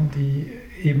brauchen, die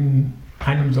eben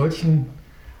einem solchen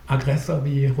Aggressor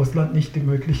wie Russland nicht die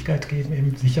Möglichkeit geben,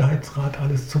 im Sicherheitsrat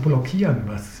alles zu blockieren,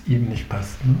 was ihm nicht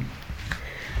passt. Ne?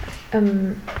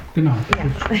 Genau. Ja.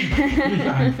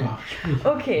 Sprich einfach.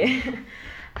 Okay.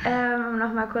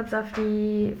 Nochmal kurz auf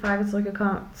die Frage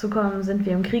zurückzukommen, sind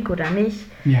wir im Krieg oder nicht?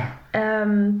 Ja.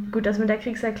 Gut, das mit der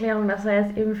Kriegserklärung, das war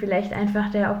jetzt eben vielleicht einfach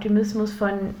der Optimismus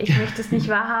von ich möchte es nicht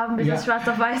wahrhaben, bis es schwarz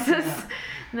auf weiß ist.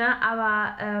 Ne?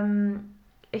 Aber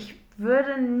ich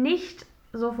würde nicht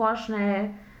so vorschnell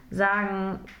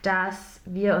sagen, dass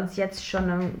wir uns jetzt schon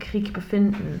im Krieg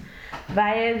befinden.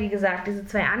 Weil, wie gesagt, diese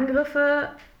 2 Angriffe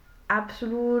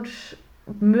absolut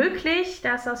möglich,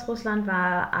 dass das Russland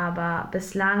war, aber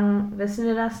bislang wissen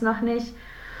wir das noch nicht.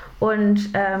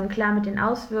 Und klar, mit den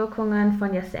Auswirkungen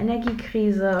von jetzt der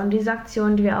Energiekrise und die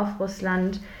Sanktionen, die wir auf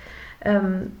Russland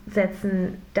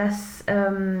setzen, das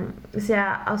ist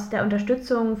ja aus der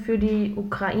Unterstützung für die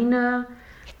Ukraine,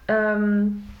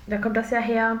 da kommt das ja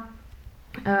her,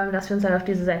 dass wir uns halt auf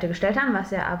diese Seite gestellt haben,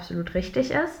 was ja absolut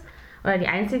richtig ist. Oder die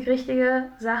einzig richtige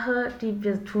Sache, die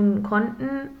wir tun konnten,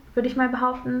 würde ich mal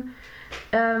behaupten,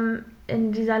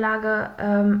 in dieser Lage.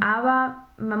 Aber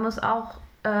man muss auch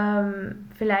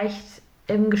vielleicht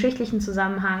im geschichtlichen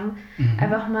Zusammenhang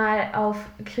einfach mal auf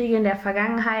Kriege in der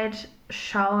Vergangenheit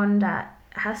schauen. Da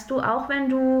hast du auch,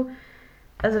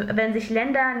 wenn sich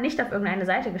Länder nicht auf irgendeine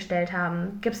Seite gestellt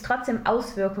haben, gibt es trotzdem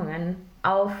Auswirkungen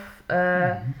auf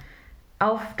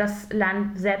das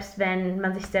Land, selbst wenn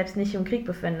man sich selbst nicht im Krieg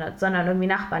befindet, sondern irgendwie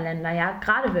Nachbarländer, ja,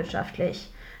 gerade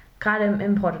wirtschaftlich, gerade im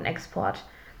Import und Export.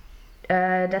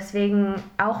 Deswegen,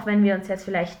 auch wenn wir uns jetzt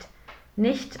vielleicht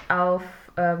nicht auf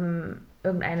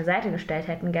irgendeine Seite gestellt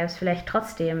hätten, gäbe es vielleicht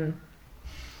trotzdem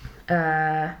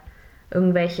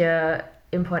irgendwelche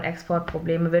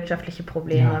Import-Export-Probleme, wirtschaftliche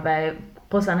Probleme, weil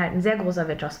Russland halt ein sehr großer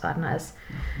Wirtschaftspartner ist.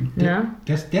 Ne?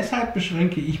 Deshalb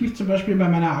beschränke ich mich zum Beispiel bei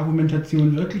meiner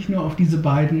Argumentation wirklich nur auf diese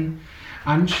beiden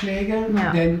Anschläge,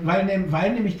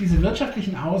 weil nämlich diese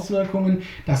wirtschaftlichen Auswirkungen,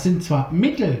 das sind zwar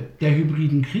Mittel der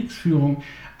hybriden Kriegsführung,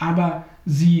 aber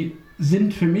sie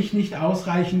sind für mich nicht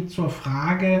ausreichend zur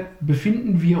Frage,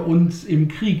 befinden wir uns im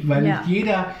Krieg, weil nicht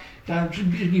jeder, da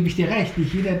gebe ich dir recht,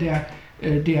 nicht jeder, der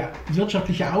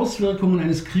wirtschaftliche Auswirkungen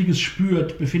eines Krieges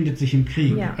spürt, befindet sich im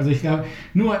Krieg. Ja. Also ich glaube,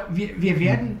 nur wir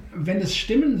werden, wenn es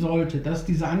stimmen sollte, dass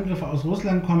diese Angriffe aus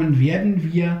Russland kommen,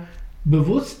 werden wir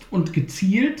bewusst und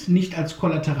gezielt, nicht als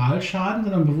Kollateralschaden,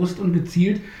 sondern bewusst und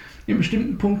gezielt in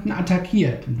bestimmten Punkten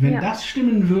attackiert. Und wenn das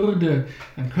stimmen würde,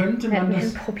 dann könnte man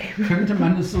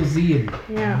es so sehen.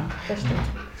 Ja, das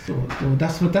stimmt.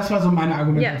 Das war so meine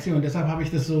Argumentation, deshalb habe ich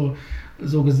das so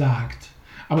gesagt.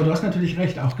 Aber du hast natürlich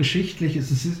recht, auch geschichtlich,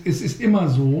 es ist immer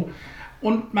so.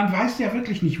 Und man weiß ja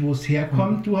wirklich nicht, wo es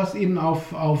herkommt. Du hast eben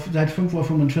auf seit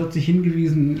 5:45 Uhr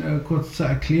hingewiesen, kurz zur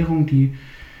Erklärung, die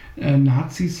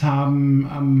Nazis haben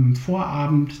am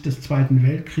Vorabend des Zweiten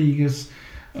Weltkrieges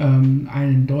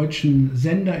einen deutschen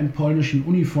Sender in polnischen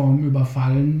Uniformen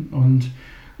überfallen und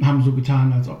haben so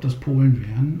getan, als ob das Polen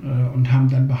wären und haben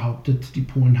dann behauptet, die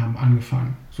Polen haben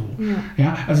angefangen. So.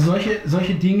 Ja, also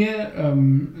solche Dinge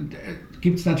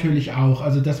gibt es natürlich auch.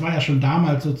 Also das war ja schon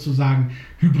damals sozusagen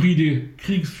hybride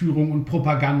Kriegsführung und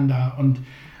Propaganda und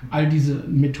all diese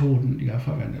Methoden, die da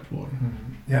verwendet wurden.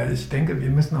 Ja, ich denke, wir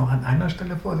müssen auch an einer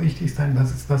Stelle vorsichtig sein,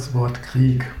 das ist das Wort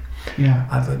Krieg. Ja.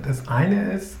 Also das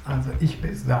eine ist, also ich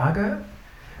sage,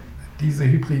 diese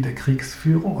hybride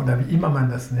Kriegsführung oder wie immer man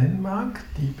das nennen mag,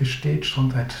 die besteht schon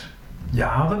seit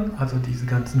Jahren, also diese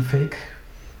ganzen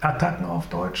Fake-Attacken auf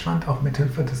Deutschland, auch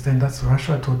mithilfe des Senders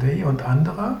Russia Today und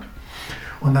anderer.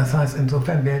 Und das heißt,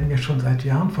 insofern werden wir schon seit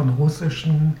Jahren von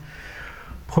russischen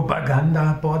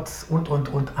Propagandabots und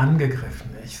angegriffen.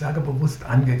 Ich sage bewusst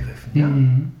angegriffen. Ja?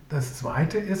 Das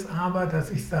Zweite ist aber,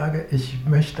 dass ich sage, ich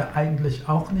möchte eigentlich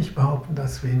auch nicht behaupten,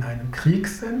 dass wir in einem Krieg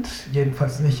sind,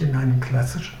 jedenfalls nicht in einem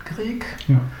klassischen Krieg,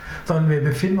 sondern wir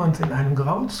befinden uns in einem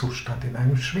Grauzustand, in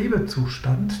einem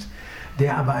Schwebezustand,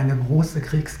 der aber eine große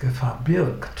Kriegsgefahr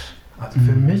birgt. Also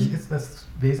für mich ist das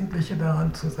Wesentliche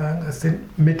daran zu sagen, es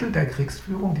sind Mittel der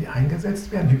Kriegsführung, die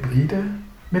eingesetzt werden, hybride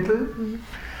Mittel.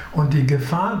 Und die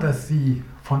Gefahr, dass sie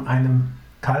von einem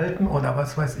kalten oder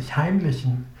was weiß ich,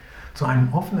 heimlichen zu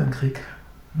einem offenen Krieg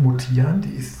mutieren,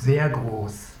 die ist sehr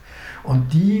groß.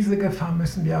 Und diese Gefahr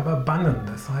müssen wir aber bannen.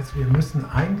 Das heißt, wir müssen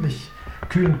eigentlich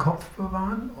kühlen Kopf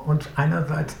bewahren und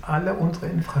einerseits alle unsere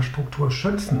Infrastruktur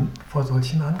schützen vor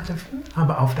solchen Angriffen,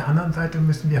 aber auf der anderen Seite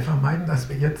müssen wir vermeiden, dass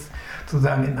wir jetzt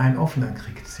sozusagen in einen offenen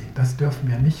Krieg ziehen. Das dürfen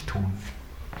wir nicht tun.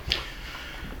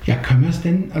 Ja, können wir es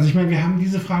denn? Also ich meine, wir haben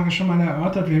diese Frage schon mal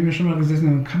erörtert, wir haben ja schon mal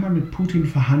gesessen, kann man mit Putin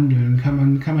verhandeln? Kann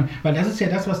man, weil das ist ja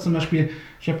das, was zum Beispiel,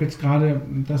 ich habe jetzt gerade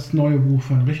das neue Buch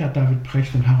von Richard David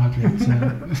Precht und Harald Welzer.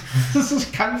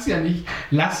 Ich kann es ja nicht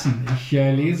lassen. Ich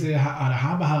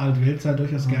habe Harald Welzer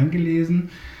durchaus gern gelesen,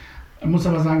 muss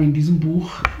aber sagen, in diesem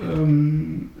Buch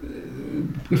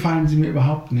gefallen sie mir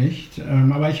überhaupt nicht.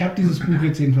 Aber ich habe dieses Buch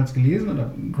jetzt jedenfalls gelesen oder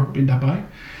bin dabei.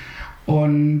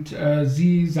 Und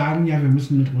sie sagen ja, wir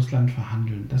müssen mit Russland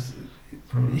verhandeln.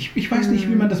 Ich weiß nicht,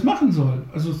 wie man das machen soll.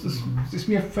 Also es ist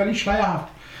mir völlig schleierhaft.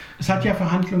 Es hat ja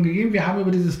Verhandlungen gegeben. Wir haben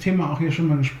über dieses Thema auch hier schon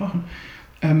mal gesprochen.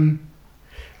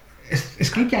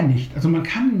 Es geht ja nicht. Also man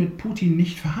kann mit Putin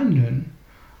nicht verhandeln.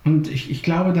 Und ich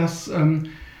glaube, dass...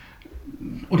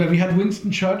 oder wie hat Winston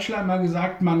Churchill einmal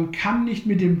gesagt, man kann nicht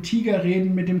mit dem Tiger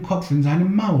reden mit dem Kopf in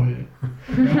seinem Maul.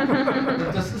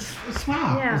 Das ist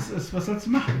wahr. Ja. Was sollst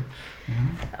du machen?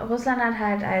 Ja. Russland hat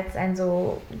halt als ein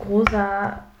so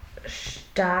großer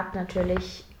Staat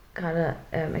natürlich gerade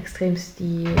extremst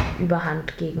die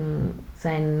Überhand gegen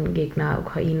seinen Gegner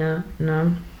Ukraine.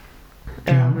 Ne?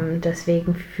 Ja.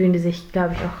 Deswegen fühlen die sich,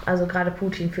 glaube ich, auch, also gerade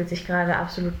Putin fühlt sich gerade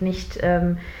absolut nicht...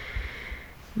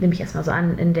 nehme ich erstmal so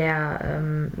an, in der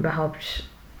überhaupt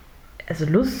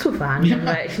Lust zu fahren. Ja.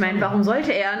 Weil ich meine, warum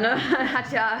sollte er, ne?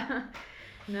 Hat ja,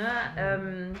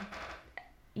 ne,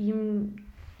 ihm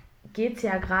geht's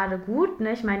ja gerade gut,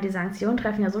 ne? Ich meine, die Sanktionen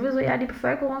treffen ja sowieso eher die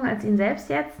Bevölkerung als ihn selbst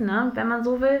jetzt, ne? Wenn man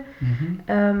so will.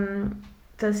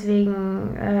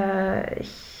 Deswegen,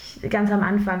 ganz am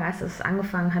Anfang, als es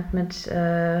angefangen hat mit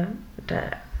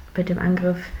dem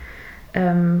Angriff,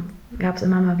 gab es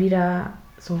immer mal wieder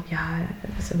so, ja,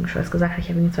 das ist irgendwie schon was gesagt, ich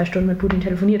habe irgendwie 2 Stunden mit Putin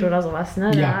telefoniert oder sowas,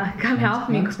 ne? Ja, da kam ja auch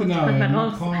nichts genau, mehr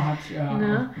raus. Hat ja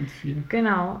ne? auch viel.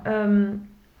 Genau.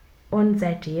 Und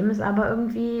seitdem ist aber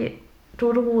irgendwie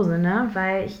tote Hose, ne?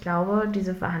 Weil ich glaube,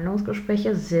 diese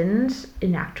Verhandlungsgespräche sind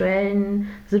in der aktuellen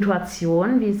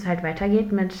Situation, wie es halt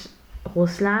weitergeht mit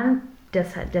Russland,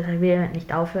 deshalb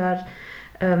nicht aufhört,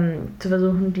 zu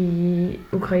versuchen, die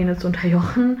Ukraine zu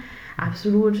unterjochen,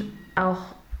 absolut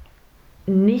auch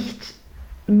nicht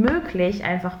möglich,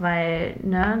 einfach weil,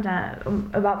 ne, um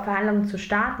überhaupt Verhandlungen zu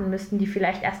starten, müssten die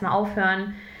vielleicht erstmal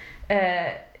aufhören,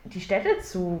 die Städte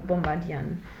zu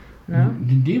bombardieren. Ne?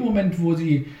 In dem Moment, wo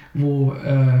sie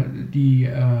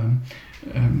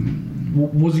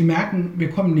merken, wir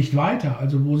kommen nicht weiter,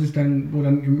 also wo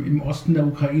dann im Osten der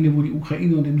Ukraine, wo die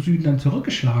Ukraine und im Süden dann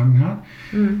zurückgeschlagen hat,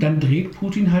 dann dreht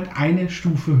Putin halt eine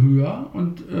Stufe höher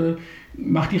und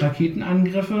macht die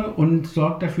Raketenangriffe und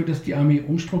sorgt dafür, dass die Armee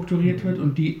umstrukturiert wird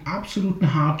und die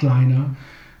absoluten Hardliner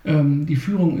die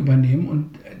Führung übernehmen.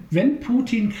 Und wenn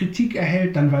Putin Kritik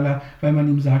erhält, dann weil man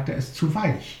ihm sagt, er ist zu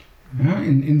weich, ja,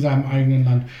 in seinem eigenen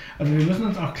Land. Also wir müssen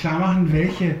uns auch klar machen,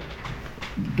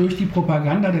 durch die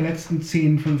Propaganda der letzten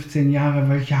 10, 15 Jahre,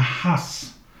 welcher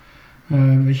Hass,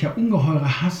 welcher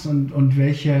ungeheure Hass und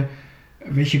welche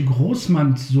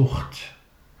Großmannssucht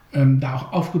da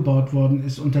auch aufgebaut worden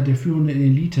ist unter der führenden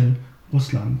Elite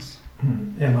Russlands.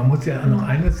 Ja, man muss ja noch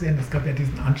eines sehen, es gab ja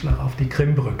diesen Anschlag auf die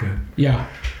Krimbrücke. Ja.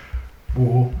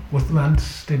 Wo Russland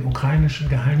den ukrainischen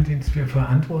Geheimdienst für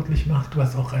verantwortlich macht,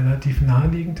 was auch relativ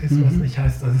naheliegend ist, was nicht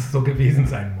heißt, dass es so gewesen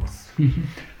sein muss.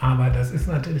 Aber das ist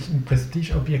natürlich ein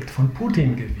Prestigeobjekt von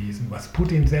Putin gewesen, was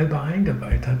Putin selber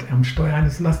eingeweiht hat. Am Steuer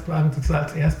eines Lastwagens ist er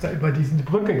als erster über diese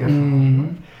Brücke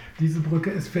gefahren. Diese Brücke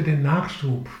ist für den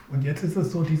Nachschub. Und jetzt ist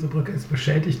es so, diese Brücke ist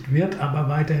beschädigt, wird aber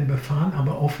weiterhin befahren,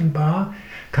 aber offenbar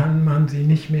kann man sie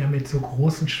nicht mehr mit so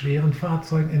großen, schweren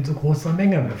Fahrzeugen in so großer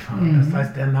Menge befahren. Das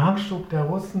heißt, der Nachschub der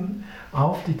Russen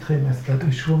auf die Krim ist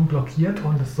dadurch schon blockiert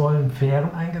und es sollen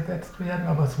Fähren eingesetzt werden,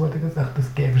 aber es wurde gesagt,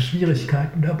 es gäbe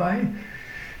Schwierigkeiten dabei,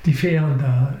 die Fähren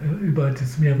da über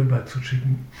das Meer rüber zu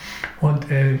schicken. Und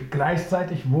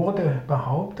gleichzeitig wurde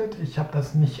behauptet, ich habe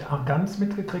das nicht ganz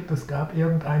mitgekriegt, es gab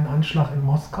irgendeinen Anschlag in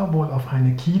Moskau, wohl auf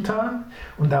eine Kita,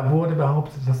 und da wurde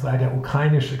behauptet, das sei der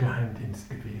ukrainische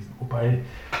Geheimdienst gewesen. Wobei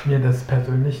ich mir das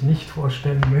persönlich nicht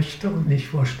vorstellen möchte und nicht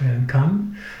vorstellen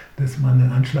kann, dass man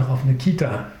einen Anschlag auf eine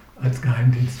Kita als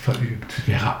Geheimdienst verübt.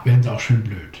 Wären sie auch schön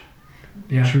blöd.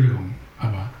 Ja. Entschuldigung,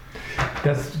 aber...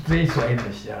 Das sehe ich so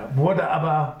ähnlich, ja. Wurde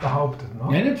aber behauptet.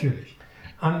 Ne? Ja, natürlich.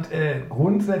 Und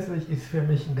grundsätzlich ist für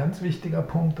mich ein ganz wichtiger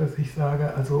Punkt, dass ich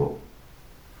sage, also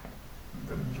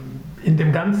in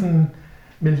dem ganzen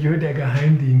Milieu der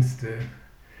Geheimdienste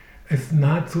ist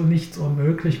nahezu nichts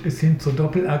unmöglich, bis hin zu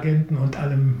Doppelagenten und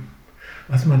allem,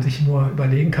 was man sich nur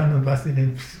überlegen kann und was in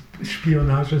den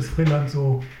Spionage-Thrillern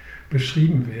so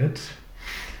beschrieben wird.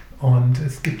 Und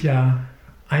es gibt ja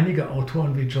einige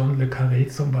Autoren wie John le Carré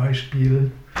zum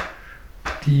Beispiel,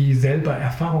 die selber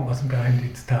Erfahrung aus dem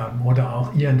Geheimdienst haben, oder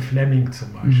auch Ian Fleming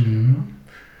zum Beispiel.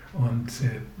 Und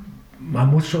man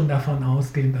muss schon davon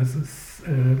ausgehen, dass es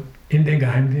in den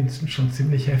Geheimdiensten schon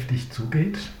ziemlich heftig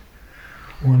zugeht.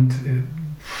 Und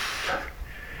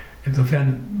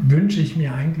insofern wünsche ich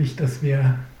mir eigentlich, dass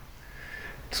wir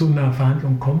zu einer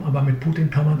Verhandlung kommen, aber mit Putin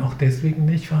kann man auch deswegen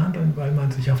nicht verhandeln, weil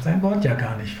man sich auf sein Wort ja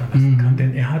gar nicht verlassen kann.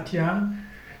 Denn er hat ja,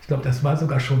 ich glaube, das war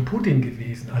sogar schon Putin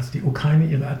gewesen, als die Ukraine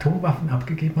ihre Atomwaffen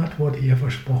abgegeben hat, wurde ihr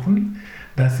versprochen,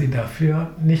 dass sie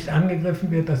dafür nicht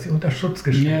angegriffen wird, dass sie unter Schutz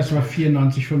gestellt wird. Ja, es war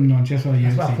 94, 95, das war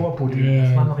Jelzin. Das war vor Putin,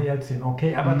 das war noch Jelzin,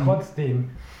 okay, aber trotzdem,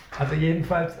 also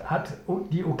jedenfalls hat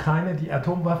die Ukraine die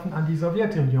Atomwaffen an die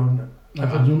Sowjetunion,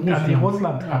 also an die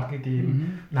Russland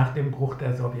abgegeben, nach dem Bruch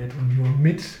der Sowjetunion,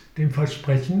 mit dem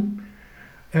Versprechen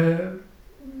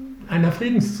einer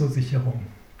Friedenszusicherung.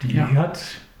 Die hat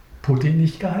Putin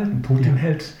nicht gehalten. Putin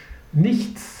hält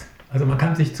nichts. Also man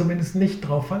kann sich zumindest nicht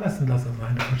darauf verlassen, dass er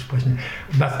seine Versprechen...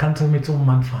 Was kannst du mit so einem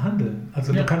Mann verhandeln?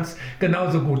 Also du kannst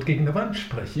genauso gut gegen eine Wand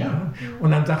sprechen. Ja.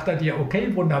 Und dann sagt er dir, okay,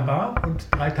 wunderbar, und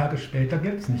 3 Tage später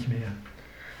gilt es nicht mehr.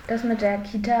 Das mit der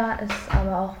Kita ist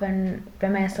aber auch, wenn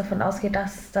man jetzt davon ausgeht,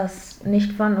 dass das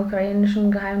nicht von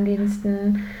ukrainischen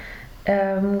Geheimdiensten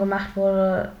gemacht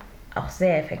wurde, auch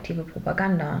sehr effektive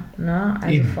Propaganda. Ne? Also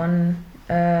eben.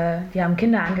 Wir haben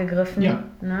Kinder angegriffen. Ja.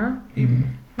 Ne?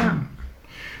 Eben. Ja.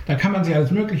 Da kann man sich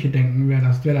alles Mögliche denken,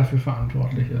 wer dafür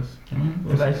verantwortlich ist. Ja?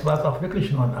 Vielleicht war es auch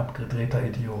wirklich nur ein abgedrehter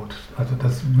Idiot. Also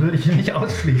das will ich nicht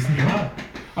ausschließen. Ja.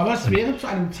 Aber es wäre zu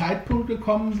einem Zeitpunkt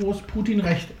gekommen, wo es Putin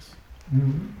recht ist.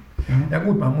 Ja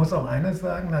gut, man muss auch eines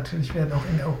sagen, natürlich werden auch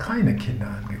in der Ukraine Kinder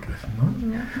angegriffen.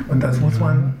 Ne? Ja. Und das muss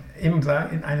man eben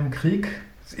sagen, in einem Krieg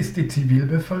ist die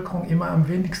Zivilbevölkerung immer am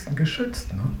wenigsten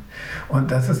geschützt. Ne?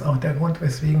 Und das ist auch der Grund,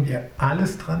 weswegen wir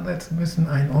alles dran setzen müssen,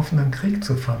 einen offenen Krieg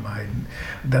zu vermeiden.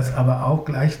 Dass aber auch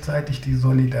gleichzeitig die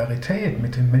Solidarität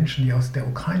mit den Menschen, die aus der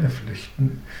Ukraine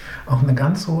flüchten, auch eine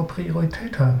ganz hohe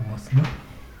Priorität haben muss. Ne?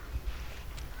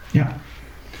 Ja.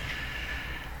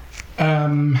 Ja,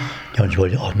 und ich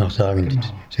wollte auch noch sagen,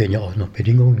 es werden ja auch noch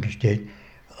Bedingungen gestellt.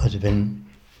 Also wenn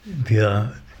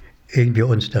wir irgendwie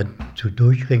uns dazu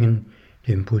durchringen,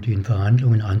 dem Putin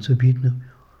Verhandlungen anzubieten,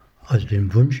 also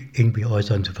den Wunsch irgendwie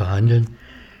äußern zu verhandeln,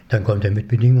 dann kommt er mit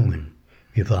Bedingungen.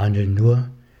 Wir verhandeln nur,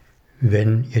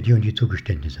 wenn ihr die und die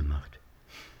Zugeständnisse macht.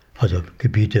 Also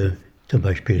Gebiete zum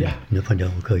Beispiel von der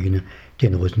Ukraine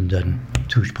den Russen dann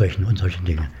zusprechen und solche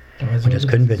Dinge. Und das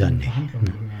können wir dann nicht.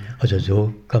 Also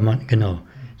so kann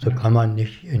man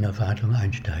nicht in eine Verhandlung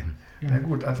einsteigen. Na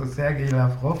gut, also Sergei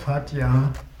Lavrov hat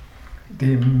ja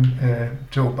dem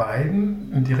Joe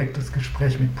Biden ein direktes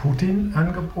Gespräch mit Putin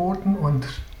angeboten und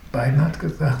Biden hat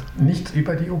gesagt, nichts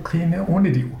über die Ukraine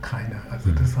ohne die Ukraine. Also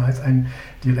das heißt ein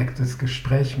direktes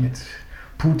Gespräch mit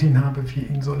Putin habe für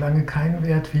ihn so lange keinen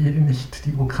Wert, wie nicht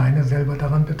die Ukraine selber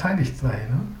daran beteiligt sei.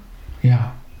 Ne?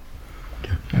 Ja.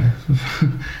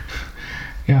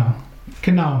 Ja,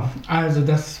 genau. Also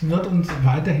das wird uns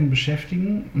weiterhin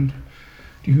beschäftigen und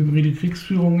die hybride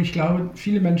Kriegsführung, ich glaube,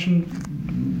 viele Menschen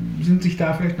sind sich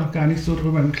da vielleicht noch gar nicht so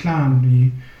drüber im Klaren,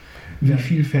 wie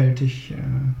vielfältig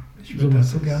ich würde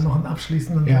dazu gerne noch einen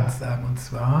abschließenden Satz sagen. Und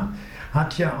zwar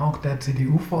hat ja auch der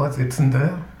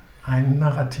CDU-Vorsitzende ein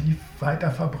Narrativ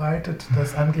weiterverbreitet,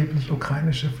 dass angeblich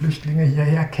ukrainische Flüchtlinge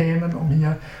hierher kämen, um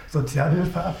hier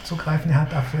Sozialhilfe abzugreifen. Er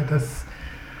hat dafür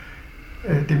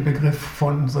den Begriff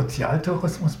von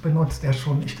Sozialtourismus benutzt, der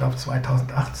schon, ich glaube,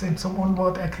 2018 zum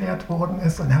Unwort erklärt worden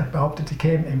ist. Und er hat behauptet, die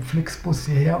kämen im Flixbus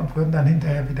hierher und würden dann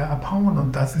hinterher wieder abhauen.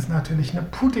 Und das ist natürlich eine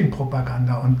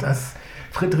Putin-Propaganda. Und dass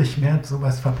Friedrich Merz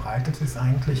sowas verbreitet, ist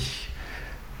eigentlich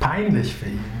peinlich für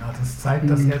ihn. Also es zeigt,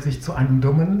 dass er sich zu einem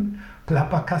dummen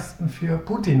Plapperkasten für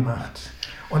Putin macht.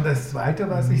 Und das Zweite,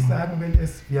 was ich sagen will,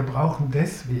 ist, wir brauchen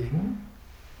deswegen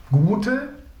gut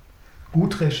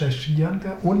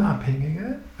recherchierende,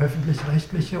 unabhängige,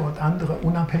 öffentlich-rechtliche und andere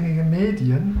unabhängige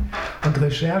Medien und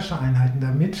Rechercheeinheiten,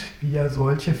 damit wir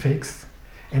solche Fakes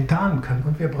enttarnen können.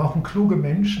 Und wir brauchen kluge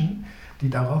Menschen, die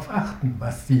darauf achten,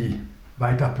 was sie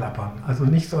weiterplappern. Also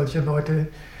nicht solche Leute,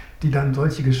 die dann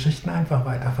solche Geschichten einfach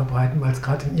weiter verbreiten, weil es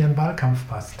gerade in ihren Wahlkampf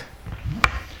passt.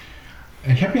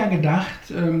 Ich habe ja gedacht,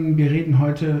 wir reden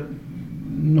heute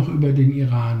noch über den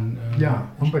Iran. Ja,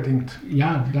 unbedingt.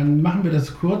 Ja, dann machen wir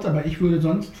das kurz, aber ich würde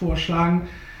sonst vorschlagen,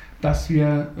 dass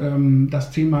wir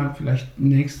das Thema vielleicht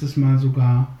nächstes Mal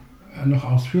sogar noch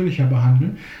ausführlicher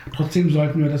behandeln. Trotzdem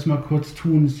sollten wir das mal kurz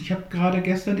tun. Ich habe gerade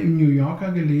gestern im New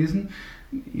Yorker gelesen,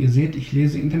 ihr seht, ich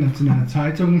lese internationale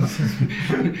Zeitungen,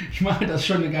 ich mache das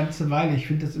schon eine ganze Weile, ich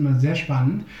finde das immer sehr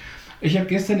spannend. Ich habe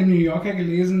gestern im New Yorker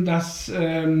gelesen, dass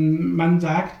man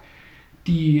sagt,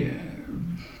 die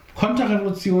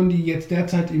Konterrevolution, die jetzt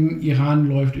derzeit im Iran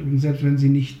läuft, übrigens selbst wenn sie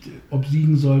nicht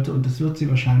obsiegen sollte, und das wird sie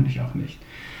wahrscheinlich auch nicht,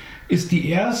 ist die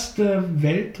erste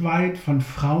weltweit von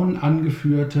Frauen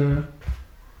angeführte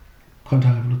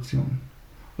Konterrevolution,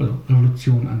 also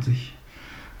Revolution an sich.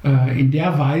 In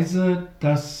der Weise,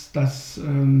 dass das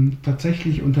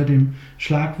tatsächlich unter dem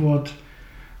Schlagwort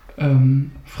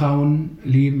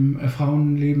Frauenleben,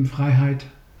 Freiheit,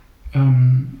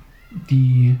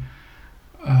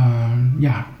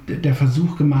 der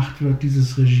Versuch gemacht wird,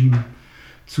 dieses Regime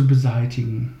zu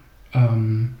beseitigen.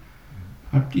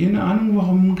 Habt ihr eine Ahnung,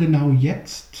 warum genau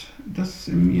jetzt das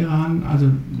im Iran,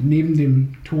 also neben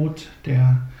dem Tod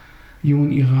der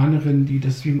jungen Iranerin, die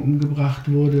deswegen umgebracht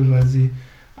wurde, weil sie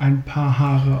ein paar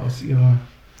Haare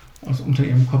unter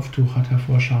ihrem Kopftuch hat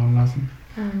hervorschauen lassen?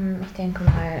 Ich denke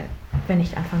mal, wenn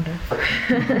ich anfangen darf.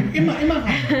 Immer raus,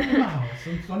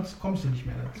 sonst kommst du nicht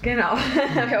mehr dazu. Genau,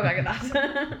 habe ich auch gerade gedacht.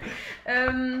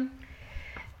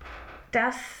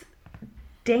 Das,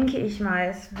 denke ich mal,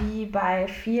 ist wie bei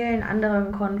vielen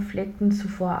anderen Konflikten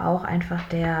zuvor auch einfach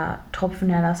der Tropfen,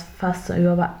 der das Fass zum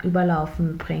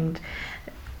Überlaufen bringt.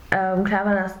 Klar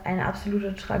war das eine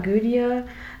absolute Tragödie,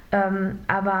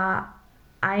 aber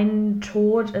ein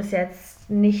Tod ist jetzt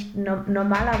nicht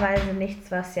normalerweise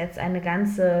nichts, was jetzt eine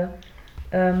ganze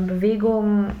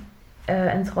Bewegung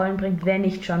ins Rollen bringt, wenn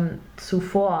nicht schon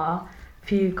zuvor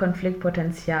viel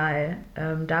Konfliktpotenzial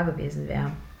da gewesen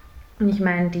wäre. Und ich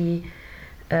meine, die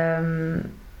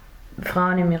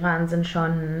Frauen im Iran sind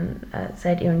schon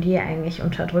seit eh und je eigentlich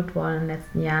unterdrückt worden in den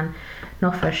letzten Jahren,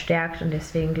 noch verstärkt, und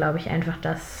deswegen glaube ich einfach,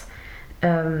 dass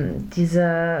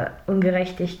diese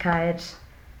Ungerechtigkeit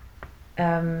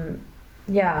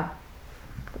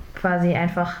quasi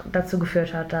einfach dazu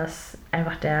geführt hat, dass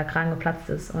einfach der Kragen geplatzt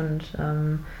ist und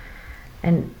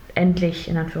endlich,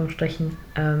 in Anführungsstrichen,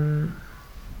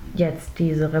 jetzt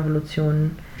diese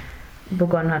Revolution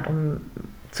begonnen hat, um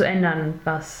zu ändern,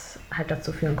 was halt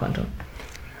dazu führen konnte.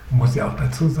 Man muss ja auch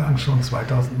dazu sagen, schon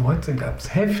 2019 gab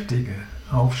es heftige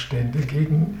Aufstände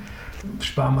gegen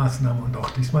Sparmaßnahmen, und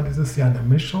auch diesmal ist es ja eine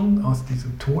Mischung aus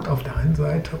diesem Tod auf der einen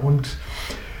Seite und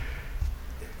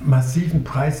massiven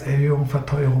Preiserhöhungen,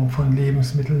 Verteuerung von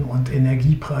Lebensmitteln und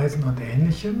Energiepreisen und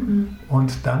Ähnlichem.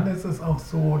 Und dann ist es auch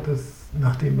so, dass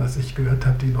nach dem, was ich gehört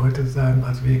habe, die Leute sagen,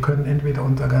 also wir können entweder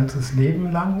unser ganzes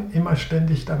Leben lang immer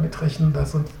ständig damit rechnen,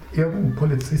 dass uns irgendein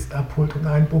Polizist abholt und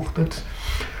einbuchtet,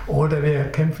 oder wir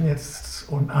kämpfen jetzt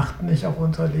und achten nicht auf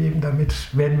unser Leben, damit,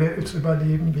 wenn wir es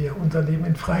überleben, wir unser Leben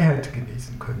in Freiheit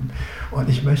genießen können. Und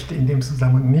ich möchte in dem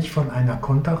Zusammenhang nicht von einer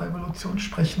Konterrevolution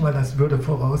sprechen, weil das würde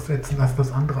voraussetzen, dass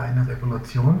das andere eine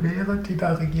Revolution wäre, die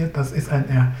da regiert. Das ist ein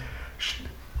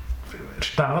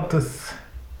erstarrtes,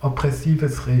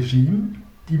 oppressives Regime,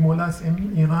 die Mullahs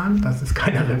im Iran. Das ist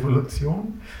keine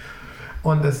Revolution.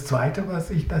 Und das Zweite,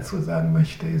 was ich dazu sagen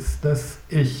möchte, ist, dass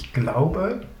ich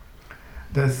glaube,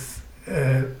 dass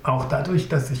auch dadurch,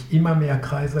 dass sich immer mehr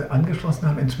Kreise angeschlossen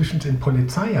haben, inzwischen sind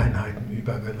Polizeieinheiten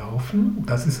übergelaufen.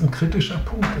 Das ist ein kritischer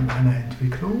Punkt in einer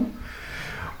Entwicklung.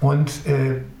 Und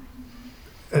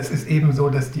es ist eben so,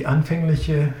 dass die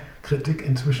anfängliche Kritik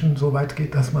inzwischen so weit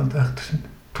geht, dass man sagt,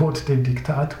 Tod dem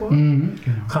Diktator. Genau.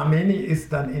 Khamenei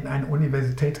ist dann in eine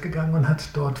Universität gegangen und hat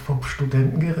dort vom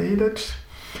Studenten geredet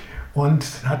und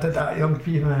hatte da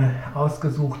irgendwie eine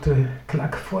ausgesuchte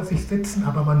Klack vor sich sitzen,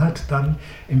 aber man hat dann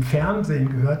im Fernsehen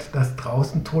gehört, dass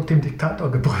draußen Tod dem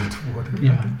Diktator gebrüllt wurde.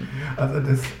 Ja. Also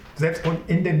selbst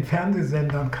in den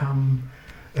Fernsehsendern kamen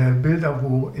Bilder,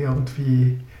 wo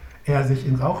irgendwie er sich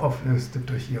in Rauch auflöste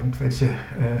durch irgendwelche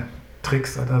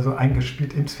Tricks oder so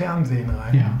eingespielt ins Fernsehen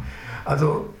rein. Ja.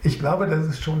 Also ich glaube, dass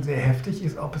es schon sehr heftig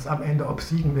ist. Ob es am Ende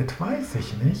obsiegen wird, weiß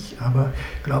ich nicht. Aber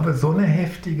ich glaube, so einen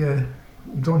heftigen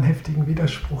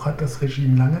Widerspruch hat das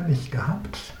Regime lange nicht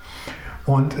gehabt.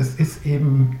 Und es ist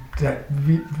eben,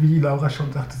 wie Laura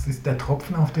schon sagt, es ist der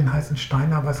Tropfen auf den heißen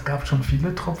Stein, aber es gab schon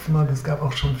viele Tropfen und es gab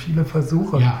auch schon viele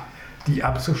Versuche, die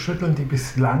abzuschütteln, die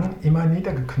bislang immer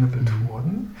niedergeknüppelt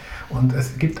wurden. Und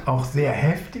es gibt auch sehr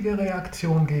heftige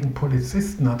Reaktionen gegen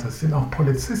Polizisten. Also es sind auch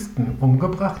Polizisten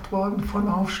umgebracht worden von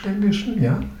Aufständischen.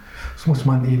 Ja? Das muss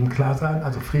man eben klar sagen.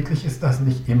 Also friedlich ist das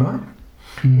nicht immer,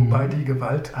 wobei die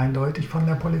Gewalt eindeutig von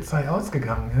der Polizei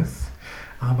ausgegangen ist.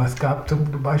 Aber es gab zum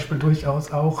Beispiel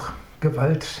durchaus auch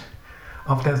Gewalt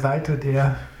auf der Seite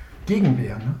der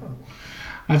Gegenwehr. Ne?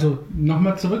 Also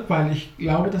nochmal zurück, weil ich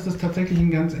glaube, dass es tatsächlich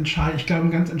ein ganz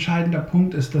entscheidender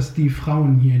Punkt ist, dass die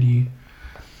Frauen hier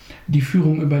die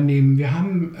Führung übernehmen. Wir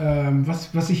haben,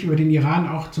 was ich über den Iran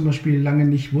auch zum Beispiel lange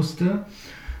nicht wusste,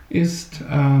 ist,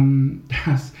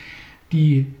 dass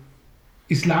die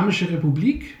Islamische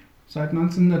Republik seit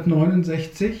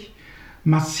 1969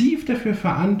 massiv dafür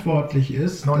verantwortlich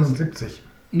ist. 79.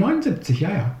 79,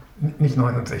 ja. Nicht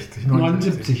 69.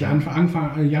 79,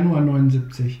 Anfang Januar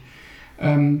 79.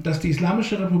 Dass die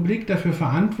Islamische Republik dafür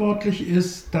verantwortlich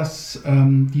ist, dass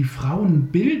die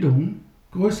Frauenbildung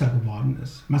größer geworden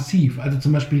ist. Massiv. Also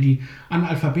zum Beispiel die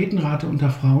Analphabetenrate unter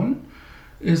Frauen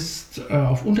ist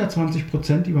auf unter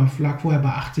 20%, die lag vorher bei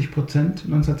 80%,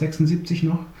 1976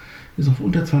 noch, ist auf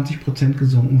unter 20%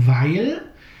 gesunken, weil,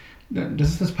 das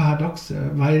ist das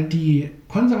Paradoxe, weil die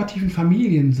konservativen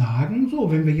Familien sagen,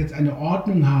 so, wenn wir jetzt eine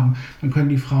Ordnung haben, dann können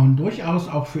die Frauen durchaus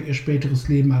auch für ihr späteres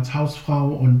Leben als Hausfrau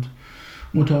und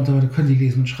Mutter und so weiter, können sie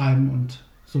lesen und schreiben und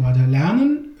so weiter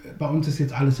lernen. Bei uns ist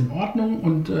jetzt alles in Ordnung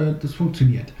und das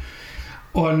funktioniert.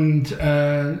 Und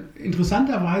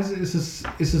interessanterweise ist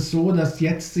es so, dass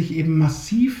jetzt sich eben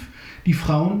massiv die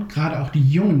Frauen, gerade auch die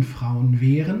jungen Frauen,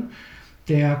 wehren.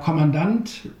 Der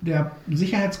Kommandant der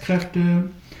Sicherheitskräfte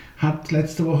hat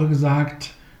letzte Woche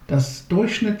gesagt, das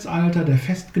Durchschnittsalter der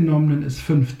Festgenommenen ist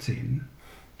 15.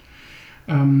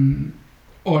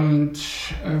 Und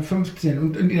 15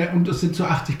 und es sind zu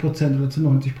 80% oder zu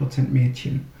 90%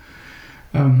 Mädchen.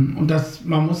 Und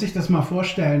man muss sich das mal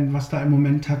vorstellen, was da im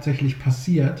Moment tatsächlich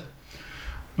passiert.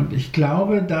 Und ich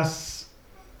glaube, dass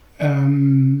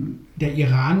der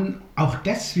Iran auch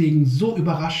deswegen so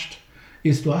überrascht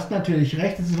ist. Du hast natürlich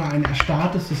recht, es war ein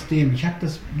erstarrtes System. Ich habe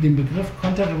den Begriff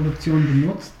Konterrevolution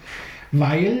benutzt,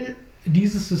 weil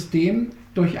dieses System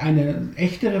durch eine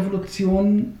echte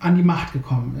Revolution an die Macht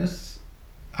gekommen ist.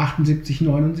 78,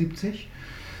 79.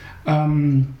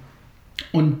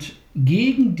 Und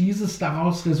gegen dieses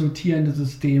daraus resultierende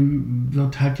System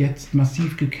wird halt jetzt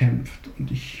massiv gekämpft. Und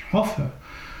ich hoffe,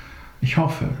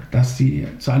 dass sie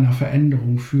zu einer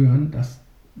Veränderung führen.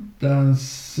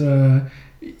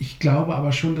 Ich glaube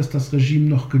aber schon, dass das Regime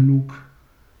noch genug,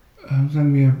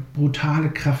 sagen wir, brutale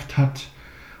Kraft hat,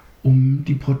 um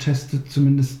die Proteste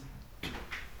zumindest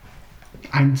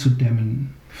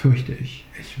einzudämmen, fürchte ich.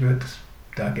 Ich würde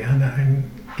da gerne einen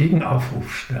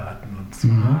Gegenaufruf starten. Und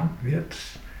zwar wird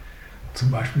zum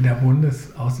Beispiel der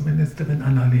Bundesaußenministerin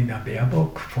Annalena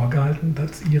Baerbock vorgehalten,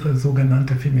 dass ihre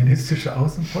sogenannte feministische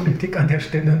Außenpolitik an der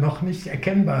Stelle noch nicht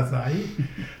erkennbar sei.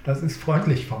 Das ist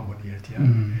freundlich formuliert, ja.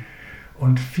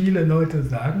 Und viele Leute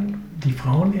sagen, die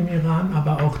Frauen im Iran,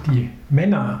 aber auch die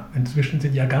Männer, inzwischen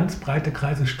sind ja ganz breite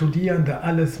Kreise, Studierende,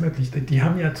 alles Mögliche, die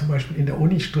haben ja zum Beispiel in der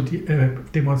Uni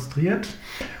demonstriert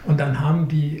und dann haben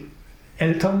die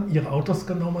Eltern ihre Autos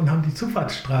genommen und haben die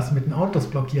Zufahrtsstraßen mit den Autos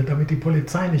blockiert, damit die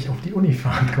Polizei nicht auf die Uni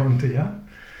fahren konnte, ja?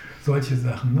 Solche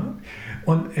Sachen, ne?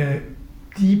 Und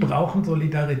die brauchen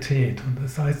Solidarität. Und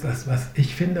das heißt, was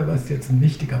ich finde, was jetzt ein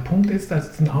wichtiger Punkt ist,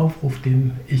 das ist ein Aufruf,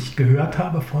 den ich gehört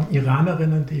habe von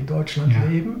Iranerinnen, die in Deutschland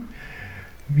leben.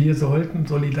 wir sollten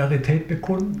Solidarität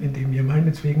bekunden, indem wir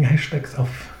meinetwegen Hashtags auf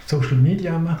Social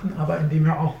Media machen, aber indem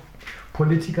wir auch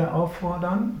Politiker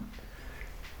auffordern,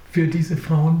 für diese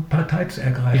Frauen Partei zu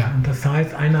ergreifen. Ja. Und das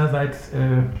heißt einerseits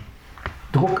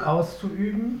Druck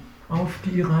auszuüben auf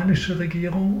die iranische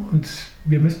Regierung, und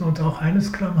wir müssen uns auch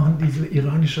eines klar machen, diese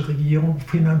iranische Regierung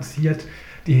finanziert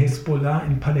die Hisbollah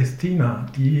in Palästina,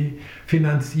 die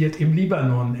finanziert im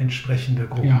Libanon entsprechende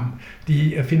Gruppen, Ja.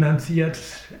 die finanziert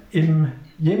im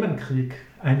Jemenkrieg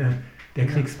eine der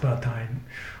Kriegsparteien.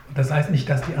 Und das heißt nicht,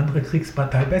 dass die andere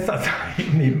Kriegspartei besser sei,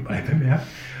 nebenbei bemerkt,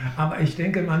 aber ich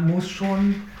denke, man muss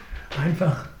schon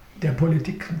einfach der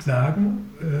Politik sagen,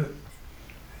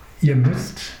 ihr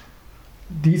müsst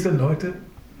diese Leute,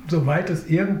 soweit es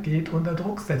irgend geht, unter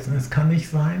Druck setzen. Es kann nicht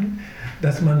sein,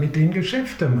 dass man mit denen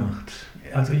Geschäfte macht.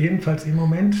 Also jedenfalls im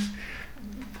Moment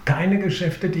keine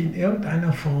Geschäfte, die in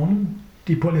irgendeiner Form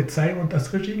die Polizei und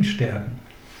das Regime stärken.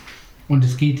 Und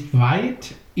es geht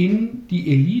weit in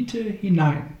die Elite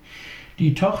hinein.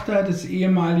 Die Tochter des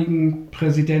ehemaligen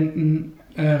Präsidenten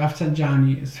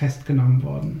Rafsanjani ist festgenommen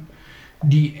worden.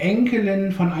 Die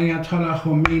Enkelin von Ayatollah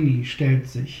Khomeini stellt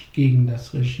sich gegen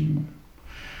das Regime.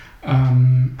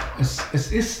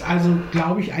 Es ist also,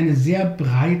 glaube ich, eine sehr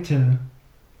breite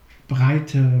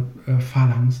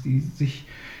Phalanx, die sich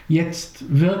jetzt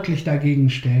wirklich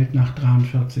dagegen stellt nach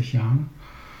 43 Jahren.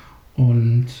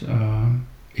 Und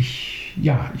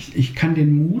ich kann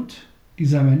den Mut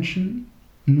dieser Menschen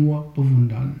nur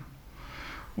bewundern.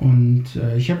 Und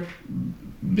ich habe ein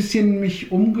bisschen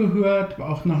mich umgehört,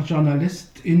 auch nach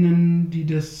JournalistInnen, die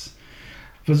das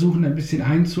versuchen ein bisschen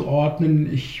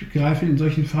einzuordnen. Ich greife in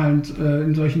solchen Fällen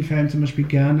zum Beispiel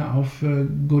gerne auf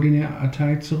Godineh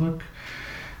Atay zurück,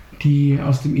 die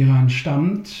aus dem Iran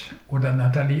stammt. Oder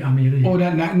Nathalie Amiri.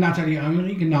 Nathalie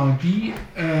Amiri, genau, die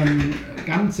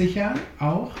ganz sicher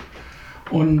auch.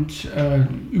 Und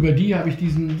über die habe ich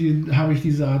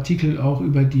diese Artikel auch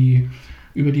über die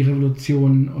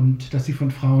Revolution und dass sie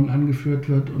von Frauen angeführt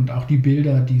wird und auch die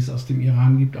Bilder, die es aus dem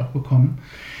Iran gibt, auch bekommen.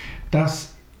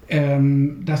 Das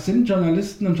sind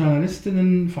Journalisten und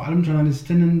Journalistinnen, vor allem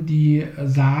Journalistinnen, die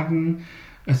sagen,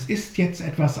 es ist jetzt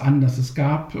etwas anders. Es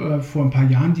gab vor ein paar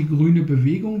Jahren die Grüne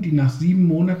Bewegung, die nach 7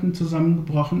 Monaten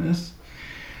zusammengebrochen ist.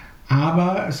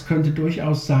 Aber es könnte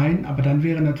durchaus sein, aber dann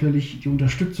wäre natürlich die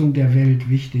Unterstützung der Welt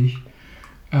wichtig,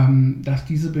 dass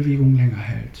diese Bewegung länger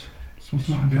hält. Ich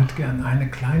würde gerne eine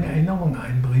kleine Erinnerung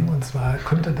einbringen, und zwar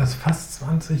könnte das fast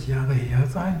 20 Jahre her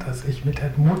sein, dass ich mit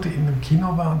Edmute in einem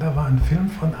Kino war, und da war ein Film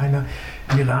von einer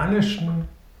iranischen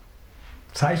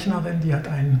Zeichnerin, die hat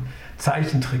einen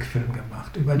Zeichentrickfilm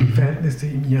gemacht über die Verhältnisse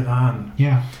im Iran.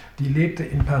 Ja. Die lebte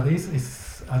in Paris,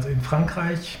 ist also in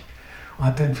Frankreich, und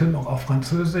hat den Film auch auf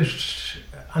Französisch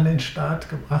an den Start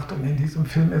gebracht, und in diesem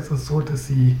Film ist es so, dass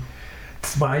sie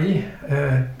 2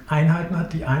 Einheiten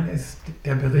hat. Die eine ist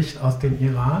der Bericht aus dem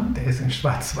Iran, der ist in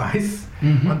Schwarz-Weiß,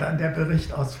 und dann der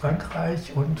Bericht aus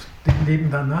Frankreich und dem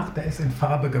Leben danach, der ist in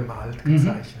Farbe gemalt,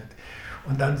 gezeichnet.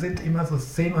 Und dann sind immer so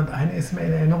Szenen, und eine ist mir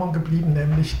in Erinnerung geblieben,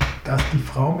 nämlich, dass die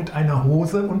Frau mit einer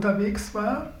Hose unterwegs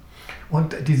war.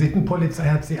 Und die Sittenpolizei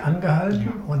hat sie angehalten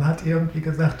und hat irgendwie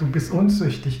gesagt, du bist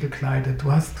unzüchtig gekleidet,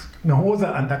 du hast eine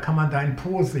Hose an, da kann man deinen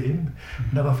Po sehen.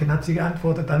 Und daraufhin hat sie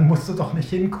geantwortet, dann musst du doch nicht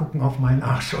hingucken auf meinen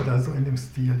Arsch oder so in dem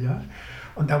Stil. Ja?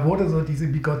 Und da wurde so diese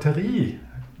Bigotterie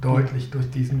deutlich durch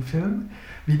diesen Film,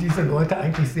 wie diese Leute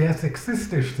eigentlich sehr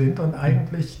sexistisch sind und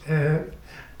eigentlich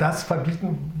das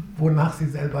verbieten, wonach sie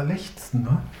selber lechzen.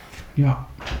 Ne? Ja.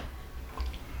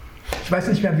 Ich weiß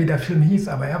nicht mehr, wie der Film hieß,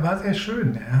 aber er war sehr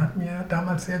schön. Er hat mir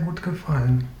damals sehr gut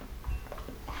gefallen.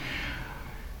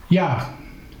 Ja,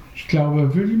 ich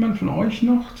glaube, will jemand von euch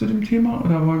noch zu dem Thema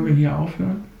oder wollen wir hier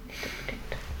aufhören?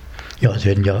 Ja, es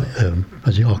werden ja,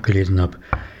 was ich auch gelesen habe,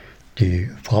 die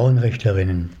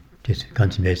Frauenrechtlerinnen des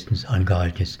ganzen Westens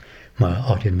angehalten ist, mal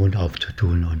auch den Mund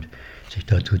aufzutun und sich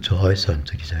dazu zu äußern,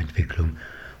 zu dieser Entwicklung,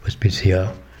 was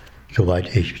bisher,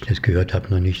 soweit ich das gehört habe,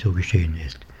 noch nicht so geschehen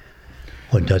ist.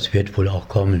 Und das wird wohl auch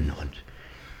kommen, und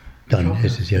dann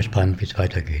ist es ja spannend, wie es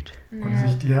weitergeht. Und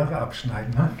sich die Haare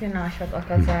abschneiden, ne? Genau, ich wollte auch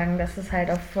gerade sagen, das ist halt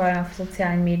vor allem auf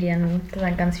sozialen Medien, da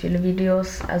sind ganz viele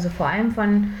Videos, also vor allem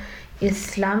von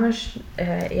islamisch,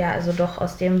 also doch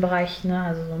aus dem Bereich, ne,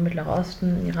 also so Mittlerer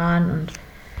Osten, Iran und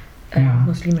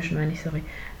muslimischen, meine ich, sorry,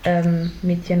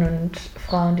 Mädchen und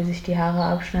Frauen, die sich die Haare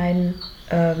abschneiden,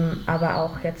 aber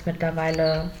auch jetzt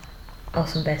mittlerweile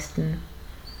aus dem Westen.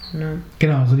 Ne?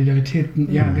 Genau,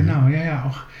 Solidaritäten, ja,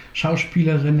 auch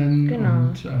Schauspielerinnen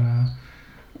und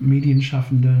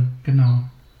Medienschaffende, genau.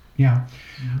 Ja,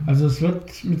 also es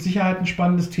wird mit Sicherheit ein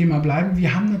spannendes Thema bleiben.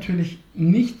 Wir haben natürlich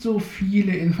nicht so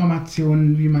viele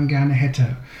Informationen, wie man gerne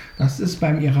hätte. Das ist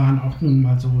beim Iran auch nun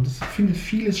mal so. Das findet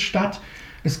vieles statt.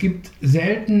 Es gibt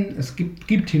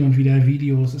hin und wieder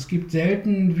Videos. Es gibt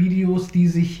selten Videos, die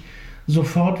sich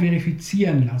sofort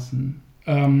verifizieren lassen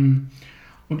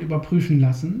und überprüfen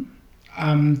lassen.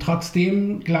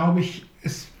 Trotzdem glaube ich,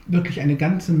 ist wirklich eine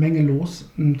ganze Menge los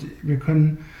und wir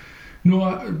können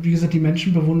nur, wie gesagt, die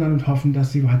Menschen bewundern und hoffen,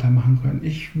 dass sie weitermachen können.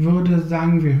 Ich würde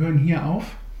sagen, wir hören hier auf,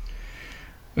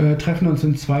 treffen uns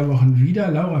in 2 Wochen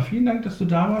wieder. Laura, vielen Dank, dass du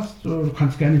da warst. Du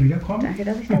kannst gerne wiederkommen. Danke,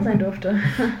 dass ich da sein durfte.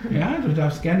 Ja, du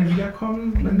darfst gerne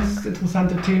wiederkommen, wenn es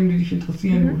interessante Themen, die dich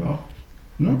interessieren oder auch.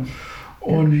 Ne?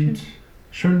 Und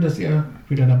schön, dass ihr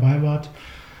wieder dabei wart.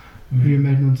 Wir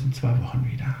melden uns in 2 Wochen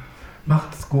wieder.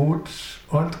 Macht's gut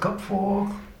und Kopf hoch.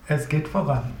 Es geht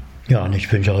voran. Ja, und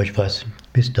ich wünsche euch was.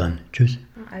 Bis dann. Tschüss.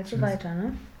 Also weiter,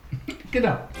 ne? Genau.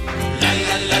 La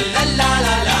la la la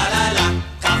la la.